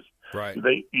mentors. Right.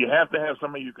 You have to have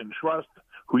somebody you can trust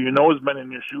who has been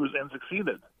in your shoes and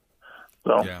succeeded.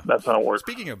 So that's how it works.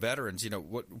 Speaking of veterans,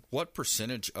 what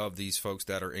percentage of these folks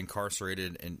that are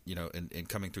incarcerated and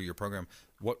coming through your program,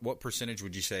 what percentage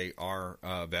would you say are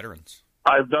veterans?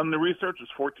 I've done the research.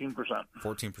 It's 14%.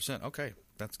 14%. Okay,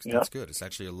 that's good. It's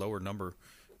actually a lower number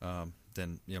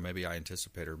than maybe I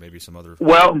anticipated, or maybe some other.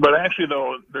 Well, but actually,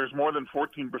 though, there's more than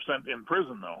 14% in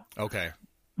prison, though. Okay.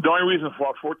 The only reason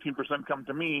for 14% come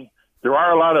to me, there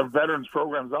are a lot of veterans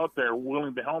programs out there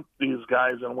willing to help these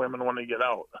guys and women when they get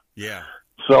out. Yeah.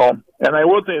 So, and I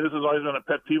will tell you, this has always been a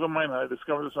pet peeve of mine. I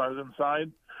discovered this when I was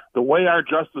inside. The way our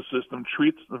justice system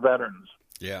treats the veterans.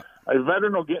 Yeah. A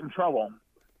veteran will get in trouble,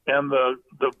 and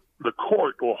the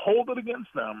court will hold it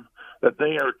against them that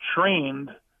they are trained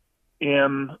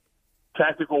in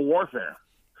tactical warfare.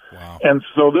 Wow. And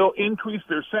so they'll increase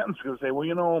their sentence because they say,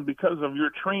 well, because of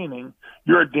your training,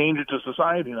 you're a danger to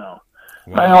society now.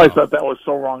 Wow. I always thought that was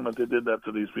so wrong that they did that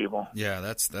to these people. Yeah,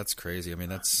 that's crazy. I mean,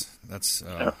 that's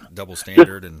double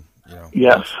standard, and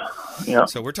Yes. Yeah.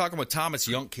 So we're talking with Thomas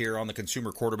Younk here on the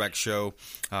Consumer Quarterback Show.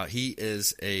 He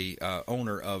is a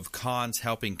owner of Cons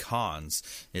Helping Cons.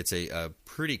 It's a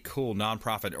pretty cool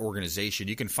nonprofit organization.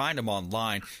 You can find them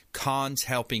online. Cons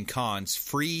Helping Cons,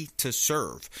 free to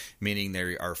serve, meaning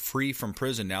they are free from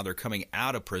prison. Now they're coming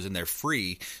out of prison. They're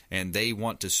free, and they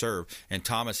want to serve. And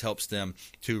Thomas helps them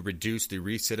to reduce the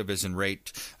recidivism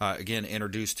rate. Again,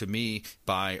 introduced to me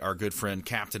by our good friend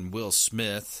Captain Will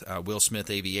Smith, Will Smith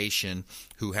Aviation,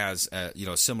 who has a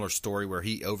similar story where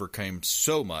he overcame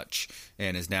so much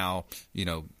and is now,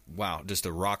 just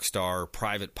a rock star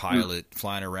private pilot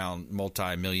flying around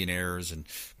multi-millionaires and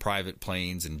private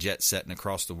planes and jet setting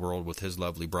across the world with his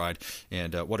lovely bride.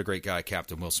 And what a great guy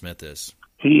Captain Will Smith is.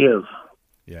 He is.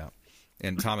 Yeah.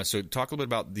 And Thomas, so talk a little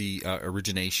bit about the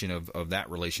origination of that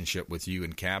relationship with you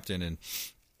and Captain,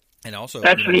 and also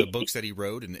the books that he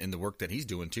wrote and the work that he's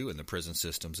doing too in the prison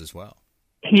systems as well.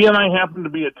 He and I happened to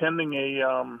be attending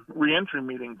a reentry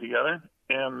meeting together,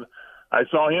 and I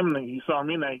saw him and he saw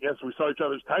me, and I guess we saw each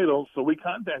other's titles, so we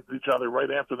contacted each other right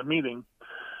after the meeting.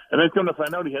 And then come to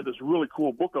find out he had this really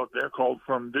cool book out there called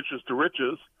From Ditches to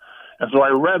Riches. And so I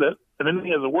read it, and then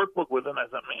he has a workbook with it, and I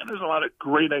thought, man, there's a lot of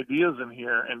great ideas in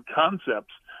here and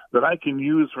concepts that I can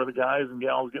use for the guys and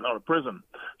gals getting out of prison.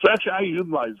 So actually I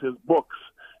utilize his books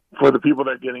for the people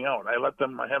that are getting out. I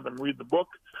have them read the book.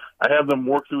 I have them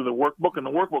work through the workbook, and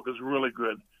the workbook is really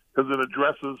good because it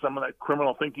addresses some of that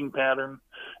criminal thinking pattern.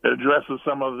 It addresses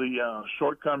some of the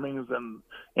shortcomings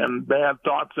and bad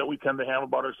thoughts that we tend to have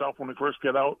about ourselves when we first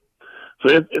get out.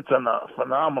 So it's a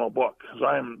phenomenal book. So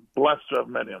I am blessed to have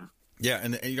met him. Yeah,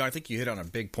 and I think you hit on a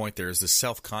big point there is the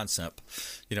self-concept.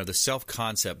 The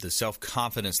self-concept, the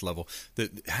self-confidence level,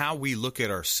 how we look at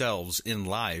ourselves in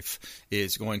life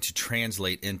is going to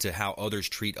translate into how others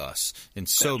treat us in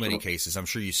so many cases. I'm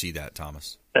sure you see that,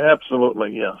 Thomas.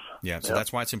 Absolutely, yes. Yeah, so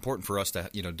that's why it's important for us to,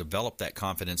 develop that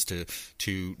confidence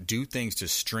to do things to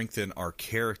strengthen our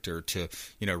character, to,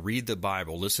 read the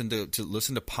Bible, listen to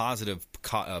positive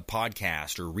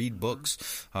podcasts or read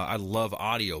books. I love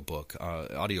audiobooks.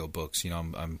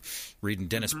 I'm reading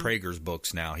Dennis Prager's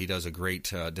books now. He does a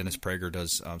great, Dennis Prager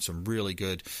does some really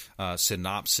good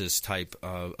synopsis type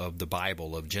of the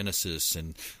Bible, of Genesis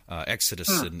and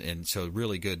Exodus, and so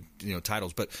really good,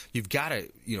 titles. But you've got to,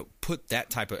 put that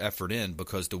type of effort in,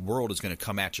 because the world is going to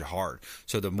come at you hard.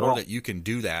 So the more that you can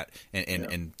do that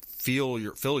and fill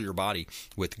your body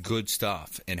with good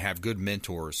stuff and have good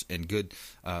mentors and good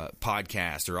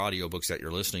podcasts or audiobooks that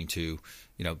you're listening to,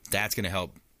 that's going to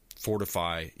help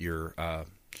fortify your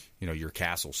your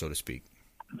castle, so to speak.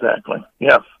 Exactly.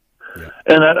 Yes. Yeah.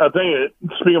 And I'll tell you,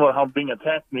 speaking about how being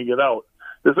attacked when you get out,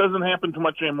 this doesn't happen too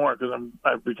much anymore, because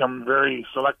I've become very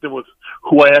selective with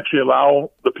who I actually allow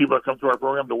the people that come through our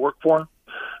program to work for.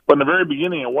 But in the very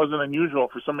beginning, it wasn't unusual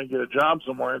for somebody to get a job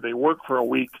somewhere. They work for a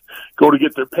week, go to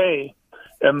get their pay,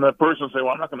 and the person say,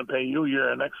 "Well, I'm not going to pay you. You're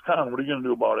an ex-con. What are you going to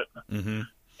do about it?" Mm-hmm.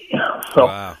 So,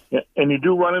 wow. And you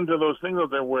do run into those things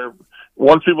out there where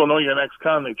once people know you're an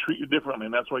ex-con, they treat you differently,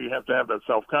 and that's why you have to have that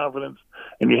self-confidence,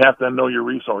 and you have to know your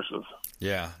resources.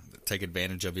 Yeah, take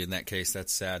advantage of you in that case.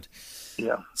 That's sad.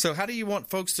 Yeah. So how do you want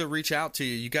folks to reach out to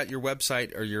you? You got your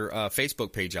website or your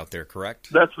Facebook page out there,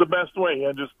 correct? That's the best way.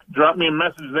 Yeah, just drop me a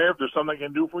message there if there's something I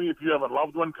can do for you. If you have a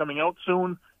loved one coming out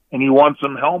soon and you want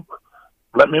some help,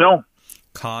 let me know.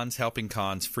 Cons Helping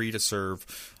Cons, free to serve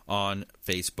on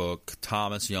Facebook.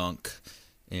 Thomas Yunk.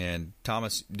 And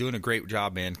Thomas, doing a great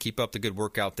job, man. Keep up the good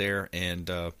work out there, and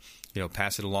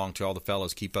pass it along to all the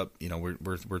fellows. Keep up.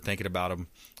 We're thinking about them,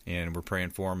 and we're praying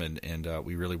for them, and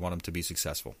we really want them to be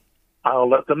successful. I'll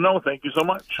let them know. Thank you so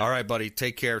much. All right, buddy.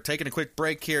 Take care. Taking a quick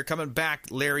break here. Coming back,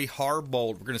 Larry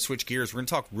Harbold. We're going to switch gears. We're going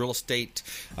to talk real estate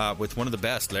with one of the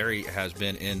best. Larry has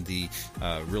been in the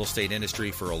real estate industry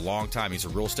for a long time. He's a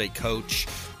real estate coach.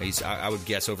 He's, I would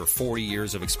guess, over 40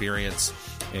 years of experience.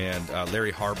 And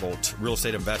Larry Harbold, real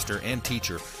estate investor and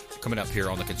teacher, coming up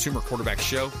here on the Consumer Quarterback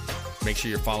Show. Make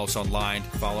sure you follow us online.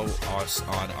 Follow us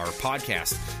on our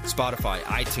podcast, Spotify,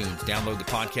 iTunes. Download the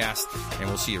podcast, and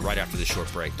we'll see you right after this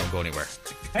short break. Don't go anywhere.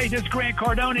 Hey, this is Grant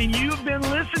Cardone, and you've been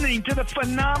listening to the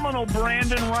phenomenal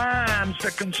Brandon Rhymes, the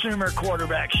Consumer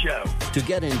Quarterback Show. To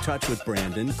get in touch with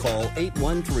Brandon, call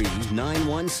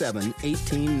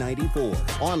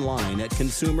 813-917-1894. Online at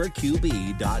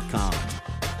consumerqb.com.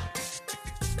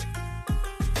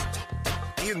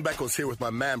 Ian Beckles here with my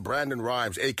man Brandon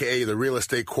Rhymes, a.k.a. the real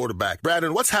estate quarterback.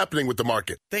 Brandon, what's happening with the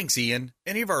market? Thanks, Ian.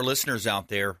 Any of our listeners out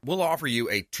there, we'll offer you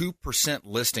a 2%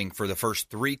 listing for the first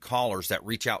 3 callers that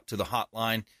reach out to the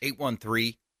hotline,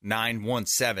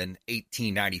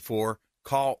 813-917-1894.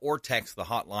 Call or text the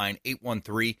hotline,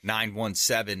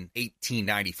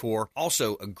 813-917-1894.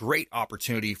 Also, a great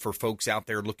opportunity for folks out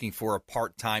there looking for a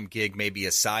part-time gig, maybe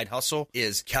a side hustle,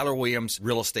 is Keller Williams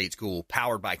Real Estate School,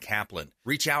 powered by Kaplan.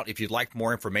 Reach out if you'd like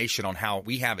more information on how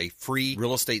we have a free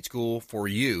real estate school for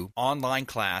you, online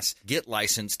class, get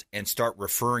licensed, and start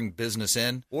referring business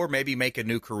in, or maybe make a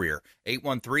new career.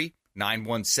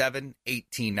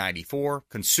 813-917-1894,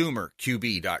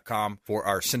 consumerqb.com for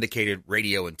our syndicated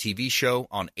radio and TV show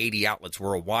on 80 outlets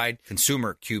worldwide,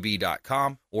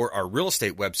 consumerqb.com, or our real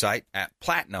estate website at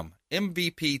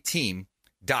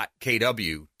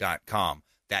platinummvpteam.kw.com.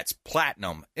 That's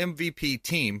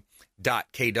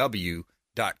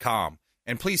platinummvpteam.kw.com.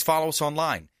 And please follow us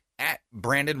online at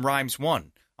Brandon Rhymes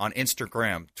 1 on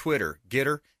Instagram, Twitter,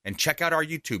 Getter, and check out our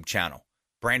YouTube channel,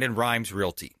 Brandon Rhymes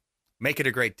Realty. Make it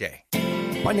a great day.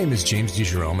 My name is James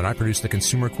DeJerome, and I produce the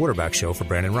Consumer Quarterback Show for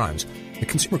Brandon Rhymes. The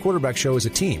Consumer Quarterback Show is a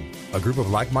team, a group of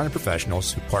like-minded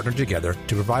professionals who partner together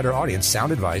to provide our audience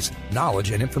sound advice,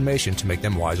 knowledge, and information to make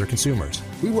them wiser consumers.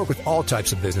 We work with all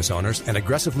types of business owners and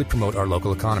aggressively promote our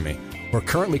local economy. We're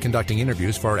currently conducting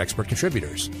interviews for our expert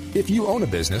contributors. If you own a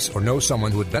business or know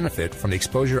someone who would benefit from the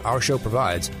exposure our show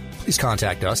provides, please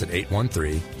contact us at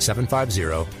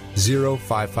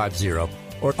 813-750-0550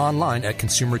 or online at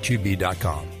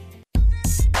consumerqb.com.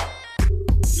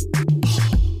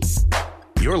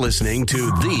 You're listening to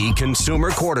the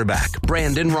Consumer Quarterback,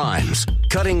 Brandon Rhymes,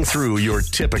 cutting through your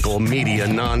typical media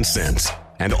nonsense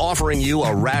and offering you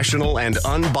a rational and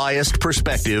unbiased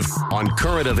perspective on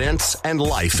current events and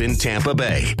life in Tampa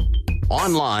Bay.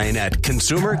 online at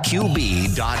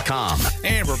consumerqb.com.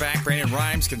 And we're back. Brandon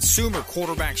Rhymes, Consumer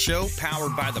Quarterback Show,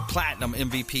 powered by the Platinum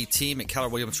MVP team at Keller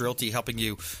Williams Realty, helping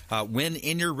you win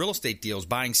in your real estate deals,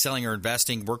 buying, selling, or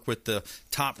investing. Work with the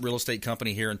top real estate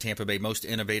company here in Tampa Bay, most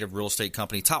innovative real estate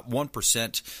company, top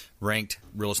 1% ranked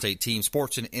real estate team,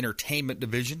 sports and entertainment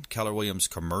division, Keller Williams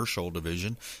commercial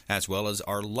division, as well as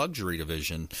our luxury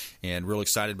division. And real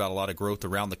excited about a lot of growth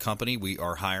around the company. We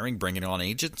are hiring, bringing on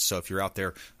agents. So if you're out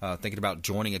there thinking about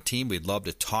joining a team, we'd love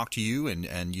to talk to you,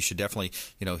 and you should definitely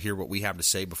hear what we have to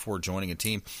say before joining a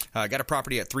team. Got a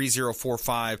property at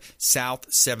 3045 South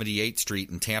 78th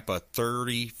Street in Tampa,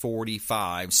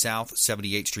 3045 South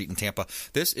 78th Street in Tampa.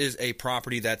 This is a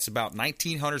property that's about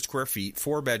 1,900 square feet,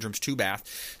 4 bedrooms, 2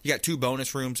 bath. You got 2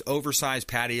 bonus rooms, oversized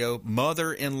patio,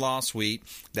 mother-in-law suite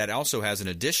that also has an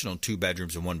additional 2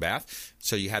 bedrooms and 1 bath.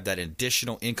 So you have that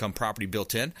additional income property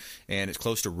built in, and it's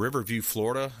close to Riverview,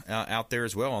 Florida, out there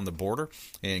as well on the border,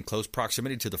 in close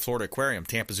proximity to the Florida Aquarium,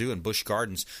 Tampa Zoo, and Busch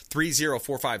Gardens.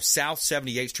 3045 South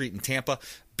 78th Street in Tampa.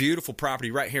 Beautiful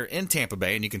property right here in Tampa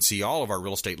Bay, and you can see all of our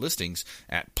real estate listings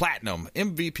at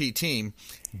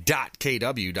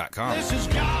platinummvpteam.kw.com. This is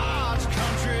God's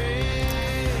country.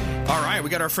 All right, we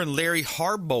got our friend Larry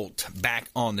Harbolt back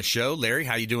on the show. Larry,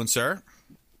 how you doing, sir?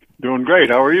 Doing great.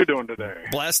 How are you doing today?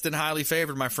 Blessed and highly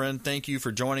favored, my friend. Thank you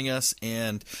for joining us.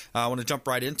 And I want to jump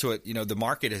right into it. The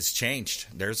market has changed.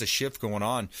 There's a shift going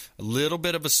on. A little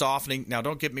bit of a softening. Now,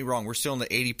 don't get me wrong. We're still in the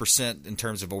 80% in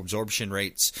terms of absorption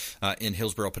rates in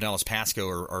Hillsborough, Pinellas, Pasco,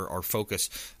 our focus.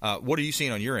 What are you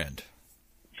seeing on your end?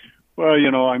 Well,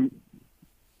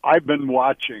 I've been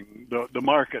watching the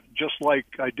market just like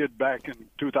I did back in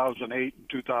 2008 and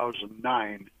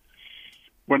 2009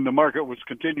 when the market was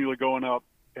continually going up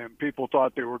and people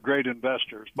thought they were great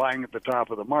investors buying at the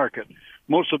top of the market.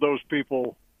 Most of those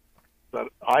people that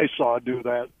I saw do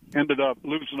that ended up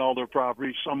losing all their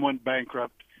properties. Some went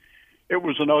bankrupt. It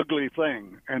was an ugly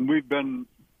thing. And we've been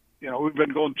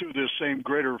going through this same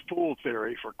greater fool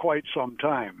theory for quite some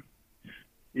time.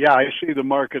 Yeah, I see the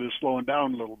market is slowing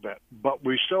down a little bit, but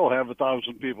we still have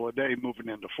 1,000 people a day moving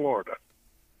into Florida.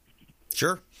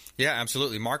 Sure. Yeah,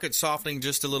 absolutely. Market softening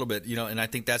just a little bit, and I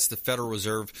think that's the Federal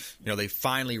Reserve. They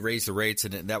finally raised the rates,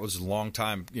 and that was a long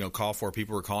time, call for.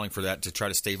 People were calling for that to try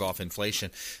to stave off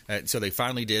inflation. So they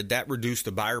finally did. That reduced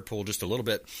the buyer pool just a little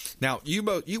bit. Now, you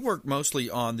work mostly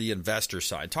on the investor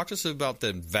side. Talk to us about the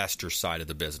investor side of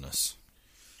the business.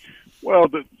 Well,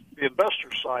 the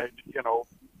investor side,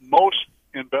 most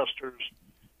investors,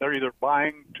 they're either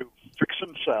buying to fix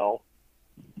and sell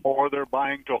or they're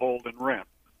buying to hold and rent.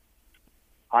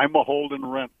 I'm a hold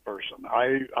and rent person.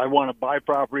 I want to buy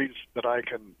properties that I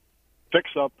can fix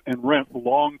up and rent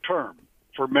long term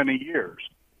for many years,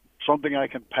 something I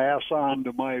can pass on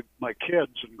to my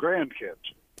kids and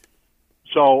grandkids.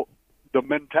 So the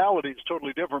mentality is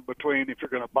totally different between if you're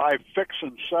going to buy, fix,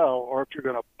 and sell or if you're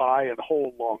going to buy and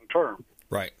hold long term.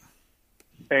 Right.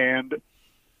 And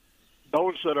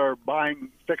those that are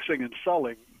buying, fixing, and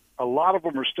selling, a lot of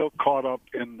them are still caught up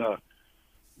in the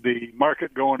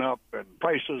market going up and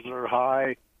prices are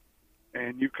high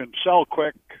and you can sell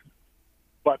quick,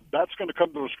 but that's going to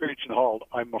come to a screeching halt,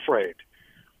 I'm afraid.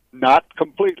 Not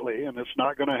completely, and it's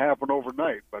not going to happen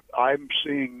overnight, but I'm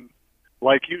seeing,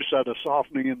 like you said, a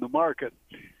softening in the market.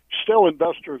 Still,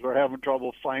 investors are having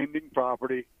trouble finding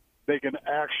property they can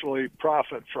actually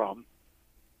profit from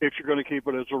if you're going to keep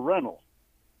it as a rental.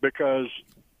 Because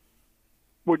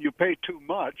when you pay too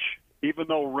much, even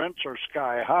though rents are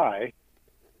sky high,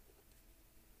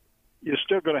 you're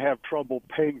still going to have trouble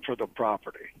paying for the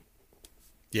property.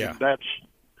 Yeah. And that's,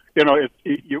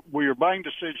 your buying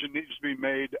decision needs to be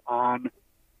made on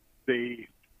the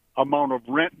amount of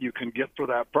rent you can get for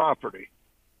that property,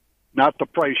 not the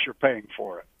price you're paying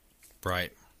for it.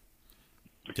 Right.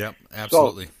 Yep,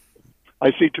 absolutely. So,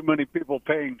 I see too many people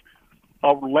paying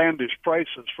outlandish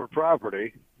prices for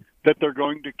property that they're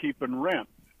going to keep in rent.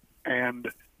 And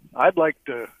I'd like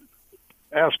to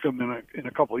ask them in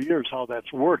a couple of years how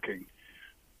that's working.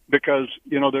 Because,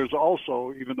 there's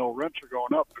also, even though rents are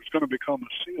going up, there's going to become a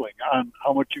ceiling on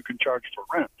how much you can charge for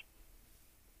rent.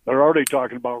 They're already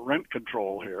talking about rent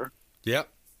control here. Yep.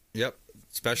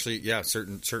 Especially,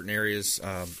 certain areas.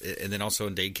 And then also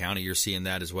in Dade County, you're seeing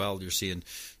that as well. You're seeing,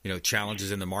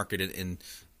 challenges in the market in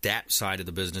that side of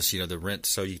the business, the rent.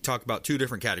 So you talk about 2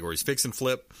 different categories, fix and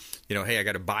flip. Hey, I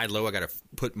got to buy low. I got to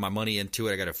put my money into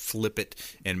it. I got to flip it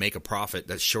and make a profit.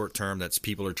 That's short term. That's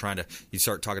people are trying to, you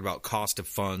start talking about cost of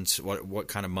funds. What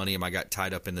kind of money am I got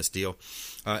tied up in this deal?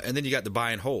 And then you got the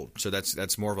buy and hold. So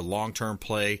that's more of a long-term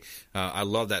play. I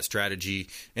love that strategy.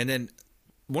 And then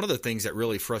one of the things that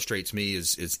really frustrates me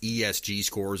is ESG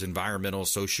scores, environmental,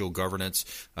 social governance.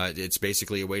 It's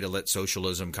basically a way to let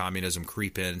socialism, communism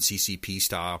creep in, CCP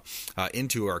style,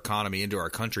 into our economy, into our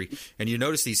country. And you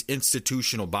notice these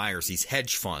institutional buyers, these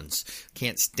hedge funds,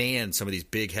 can't stand some of these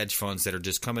big hedge funds that are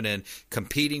just coming in,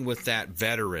 competing with that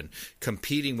veteran,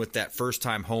 competing with that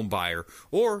first-time home buyer,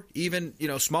 or even,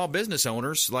 small business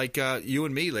owners like you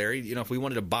and me, Larry. If we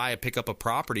wanted to pick up a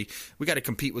property, we got to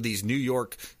compete with these New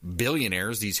York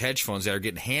billionaires, these hedge funds that are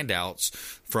getting handouts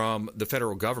from the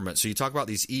federal government. So you talk about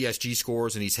these ESG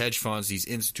scores and these hedge funds, these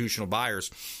institutional buyers,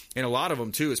 and a lot of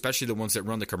them too, especially the ones that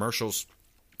run the commercials.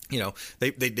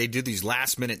 They do these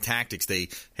last minute tactics.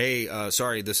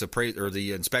 Sorry, this appraisal or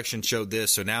the inspection showed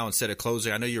this, so now instead of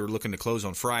closing, I know you were looking to close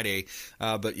on Friday,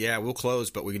 but yeah, we'll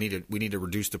close, but we need to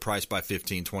reduce the price by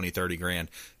 15, 20, 30 grand.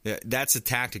 That's a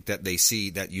tactic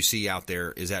that you see out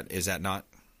there. Is that not?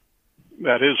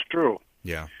 That is true.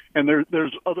 Yeah. And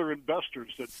there's other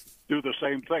investors that do the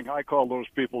same thing. I call those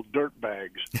people dirt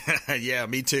bags. Yeah,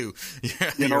 me too.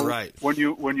 Yeah, you're right. When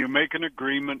you make an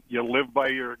agreement, you live by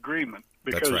your agreement.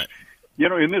 Because, that's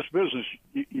right. In this business,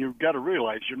 you've got to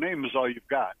realize your name is all you've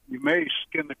got. You may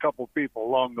skin a couple people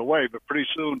along the way, but pretty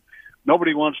soon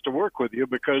nobody wants to work with you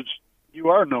because you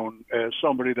are known as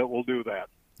somebody that will do that.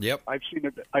 Yep. I've seen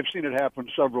it happen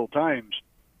several times.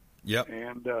 Yep.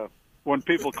 And when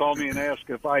people call me and ask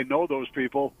if I know those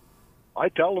people, I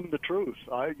tell them the truth.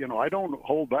 I don't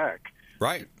hold back.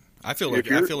 Right. I feel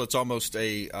it's almost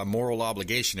a moral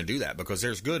obligation to do that because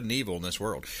there's good and evil in this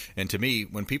world. And to me,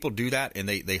 when people do that and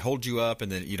they hold you up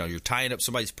and then you're tying up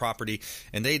somebody's property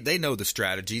and they know the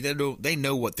strategy, they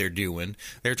know what they're doing.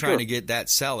 They're trying to get that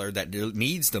seller that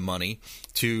needs the money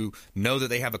to know that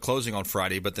they have a closing on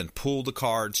Friday, but then pull the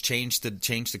cards, change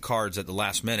the cards at the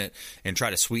last minute and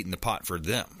try to sweeten the pot for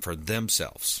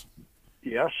themselves.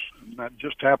 Yes, that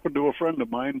just happened to a friend of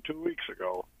mine 2 weeks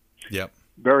ago. Yep.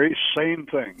 Very same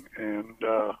thing, and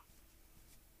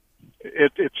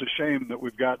it's a shame that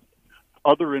we've got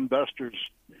other investors.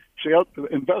 See,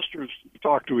 investors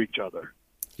talk to each other.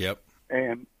 Yep.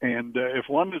 And if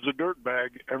one is a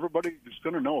dirtbag, everybody is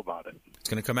going to know about it. It's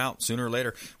going to come out sooner or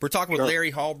later. We're talking with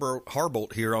Larry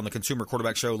Harbolt here on the Consumer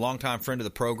Quarterback Show, longtime friend of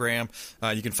the program.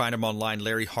 You can find him online,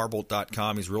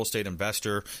 LarryHarbolt.com. He's a real estate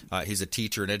investor. He's a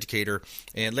teacher and educator.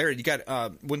 And Larry, you got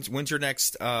when's your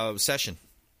next session?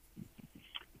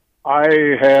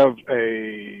 I have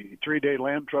a 3-day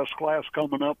land trust class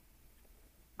coming up,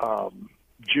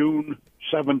 June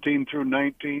 17 through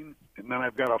 19, and then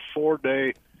I've got a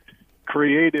 4-day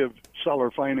creative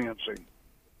seller financing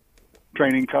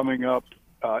training coming up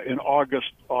in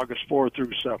August 4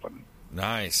 through 7.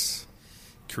 Nice.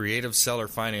 Creative seller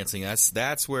financing.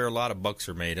 That's where a lot of bucks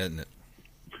are made, isn't it?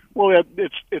 Well,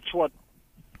 it's what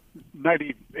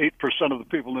 98% of the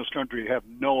people in this country have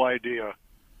no idea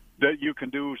that you can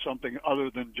do something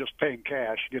other than just paying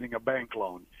cash, getting a bank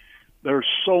loan. There's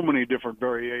so many different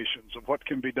variations of what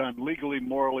can be done legally,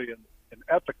 morally, and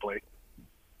ethically,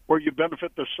 where you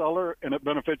benefit the seller and it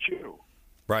benefits you.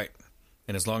 Right.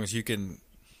 And as long as you can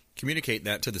communicate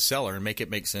that to the seller and make it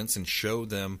make sense and show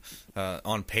them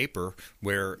on paper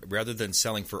where rather than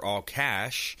selling for all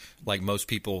cash like most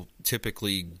people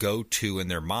typically go to in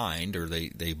their mind or they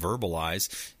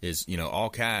verbalize is, all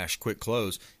cash, quick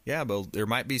close. Yeah, but there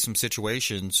might be some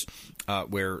situations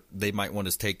where they might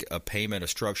want to take a payment, a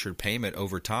structured payment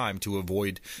over time to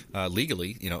avoid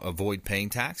legally, avoid paying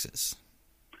taxes.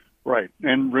 Right.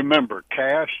 And remember,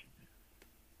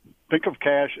 think of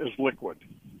cash as liquid.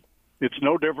 It's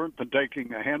no different than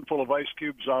taking a handful of ice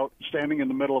cubes out, standing in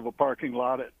the middle of a parking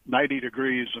lot at 90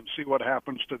 degrees and see what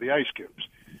happens to the ice cubes.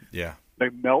 Yeah. They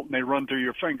melt and they run through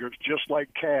your fingers just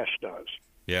like cash does.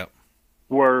 Yeah.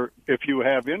 Where if you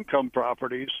have income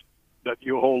properties that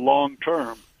you hold long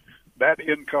term, that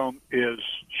income is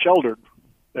sheltered.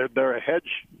 They're a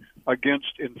hedge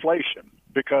against inflation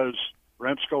because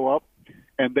rents go up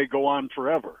and they go on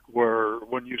forever. Where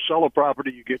when you sell a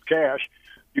property, you get cash.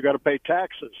 You got to pay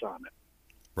taxes on it.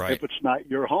 Right. If it's not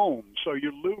your home. So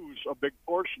you lose a big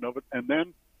portion of it. And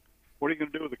then what are you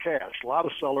going to do with the cash? A lot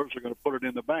of sellers are going to put it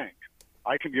in the bank.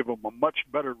 I can give them a much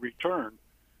better return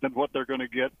than what they're going to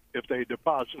get if they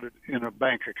deposit it in a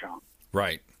bank account.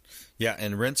 Right. Yeah,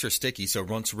 and rents are sticky, so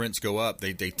once rents go up,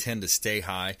 they tend to stay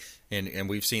high, and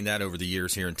we've seen that over the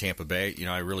years here in Tampa Bay.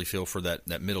 I really feel for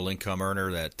that middle-income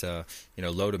earner, that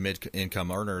low to mid-income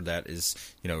earner that is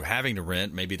having to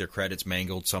rent. Maybe their credit's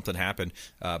mangled, something happened,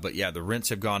 but yeah, the rents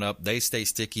have gone up. They stay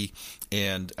sticky,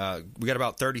 and we got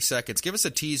about 30 seconds. Give us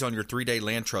a tease on your 3-day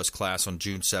land trust class on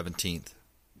June 17th.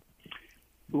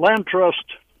 Land trust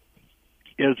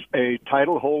is a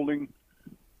title-holding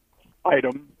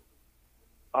item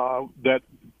that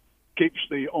keeps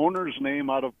the owner's name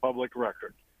out of public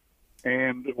record.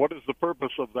 And what is the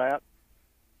purpose of that?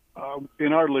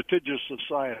 In our litigious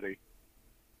society,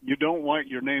 you don't want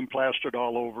your name plastered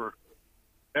all over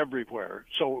everywhere.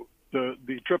 So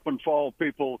the trip and fall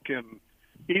people can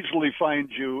easily find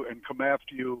you and come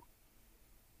after you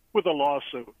with a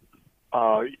lawsuit.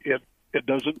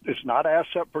 It's not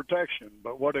asset protection,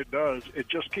 but what it does, it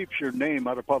just keeps your name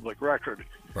out of public record.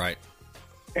 Right.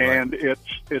 And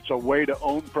it's a way to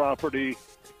own property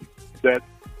that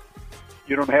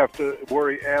you don't have to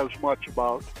worry as much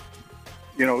about,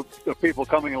 the people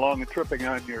coming along and tripping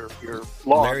on your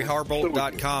lawn.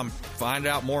 LarryHarbolt.com. Find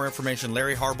out more information.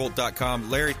 LarryHarbolt.com.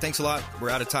 Larry, thanks a lot.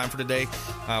 We're out of time for today.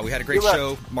 We had a great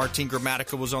show. Martine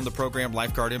Grammatica was on the program,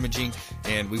 Lifeguard Imaging,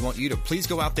 and we want you to please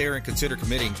go out there and consider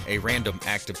committing a random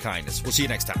act of kindness. We'll see you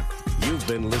next time. You've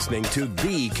been listening to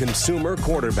The Consumer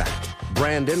Quarterback,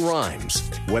 Brandon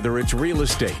Rhymes. Whether it's real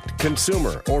estate,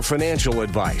 consumer, or financial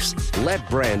advice, let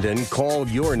Brandon call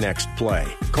your next play.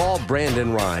 Call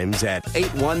Brandon Rhymes at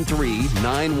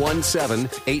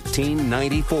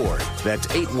 813-917-1894. That's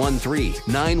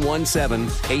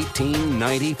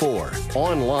 813-917-1894.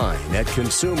 Online at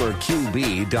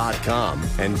consumerqb.com.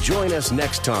 And join us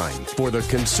next time for the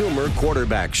Consumer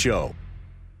Quarterback Show.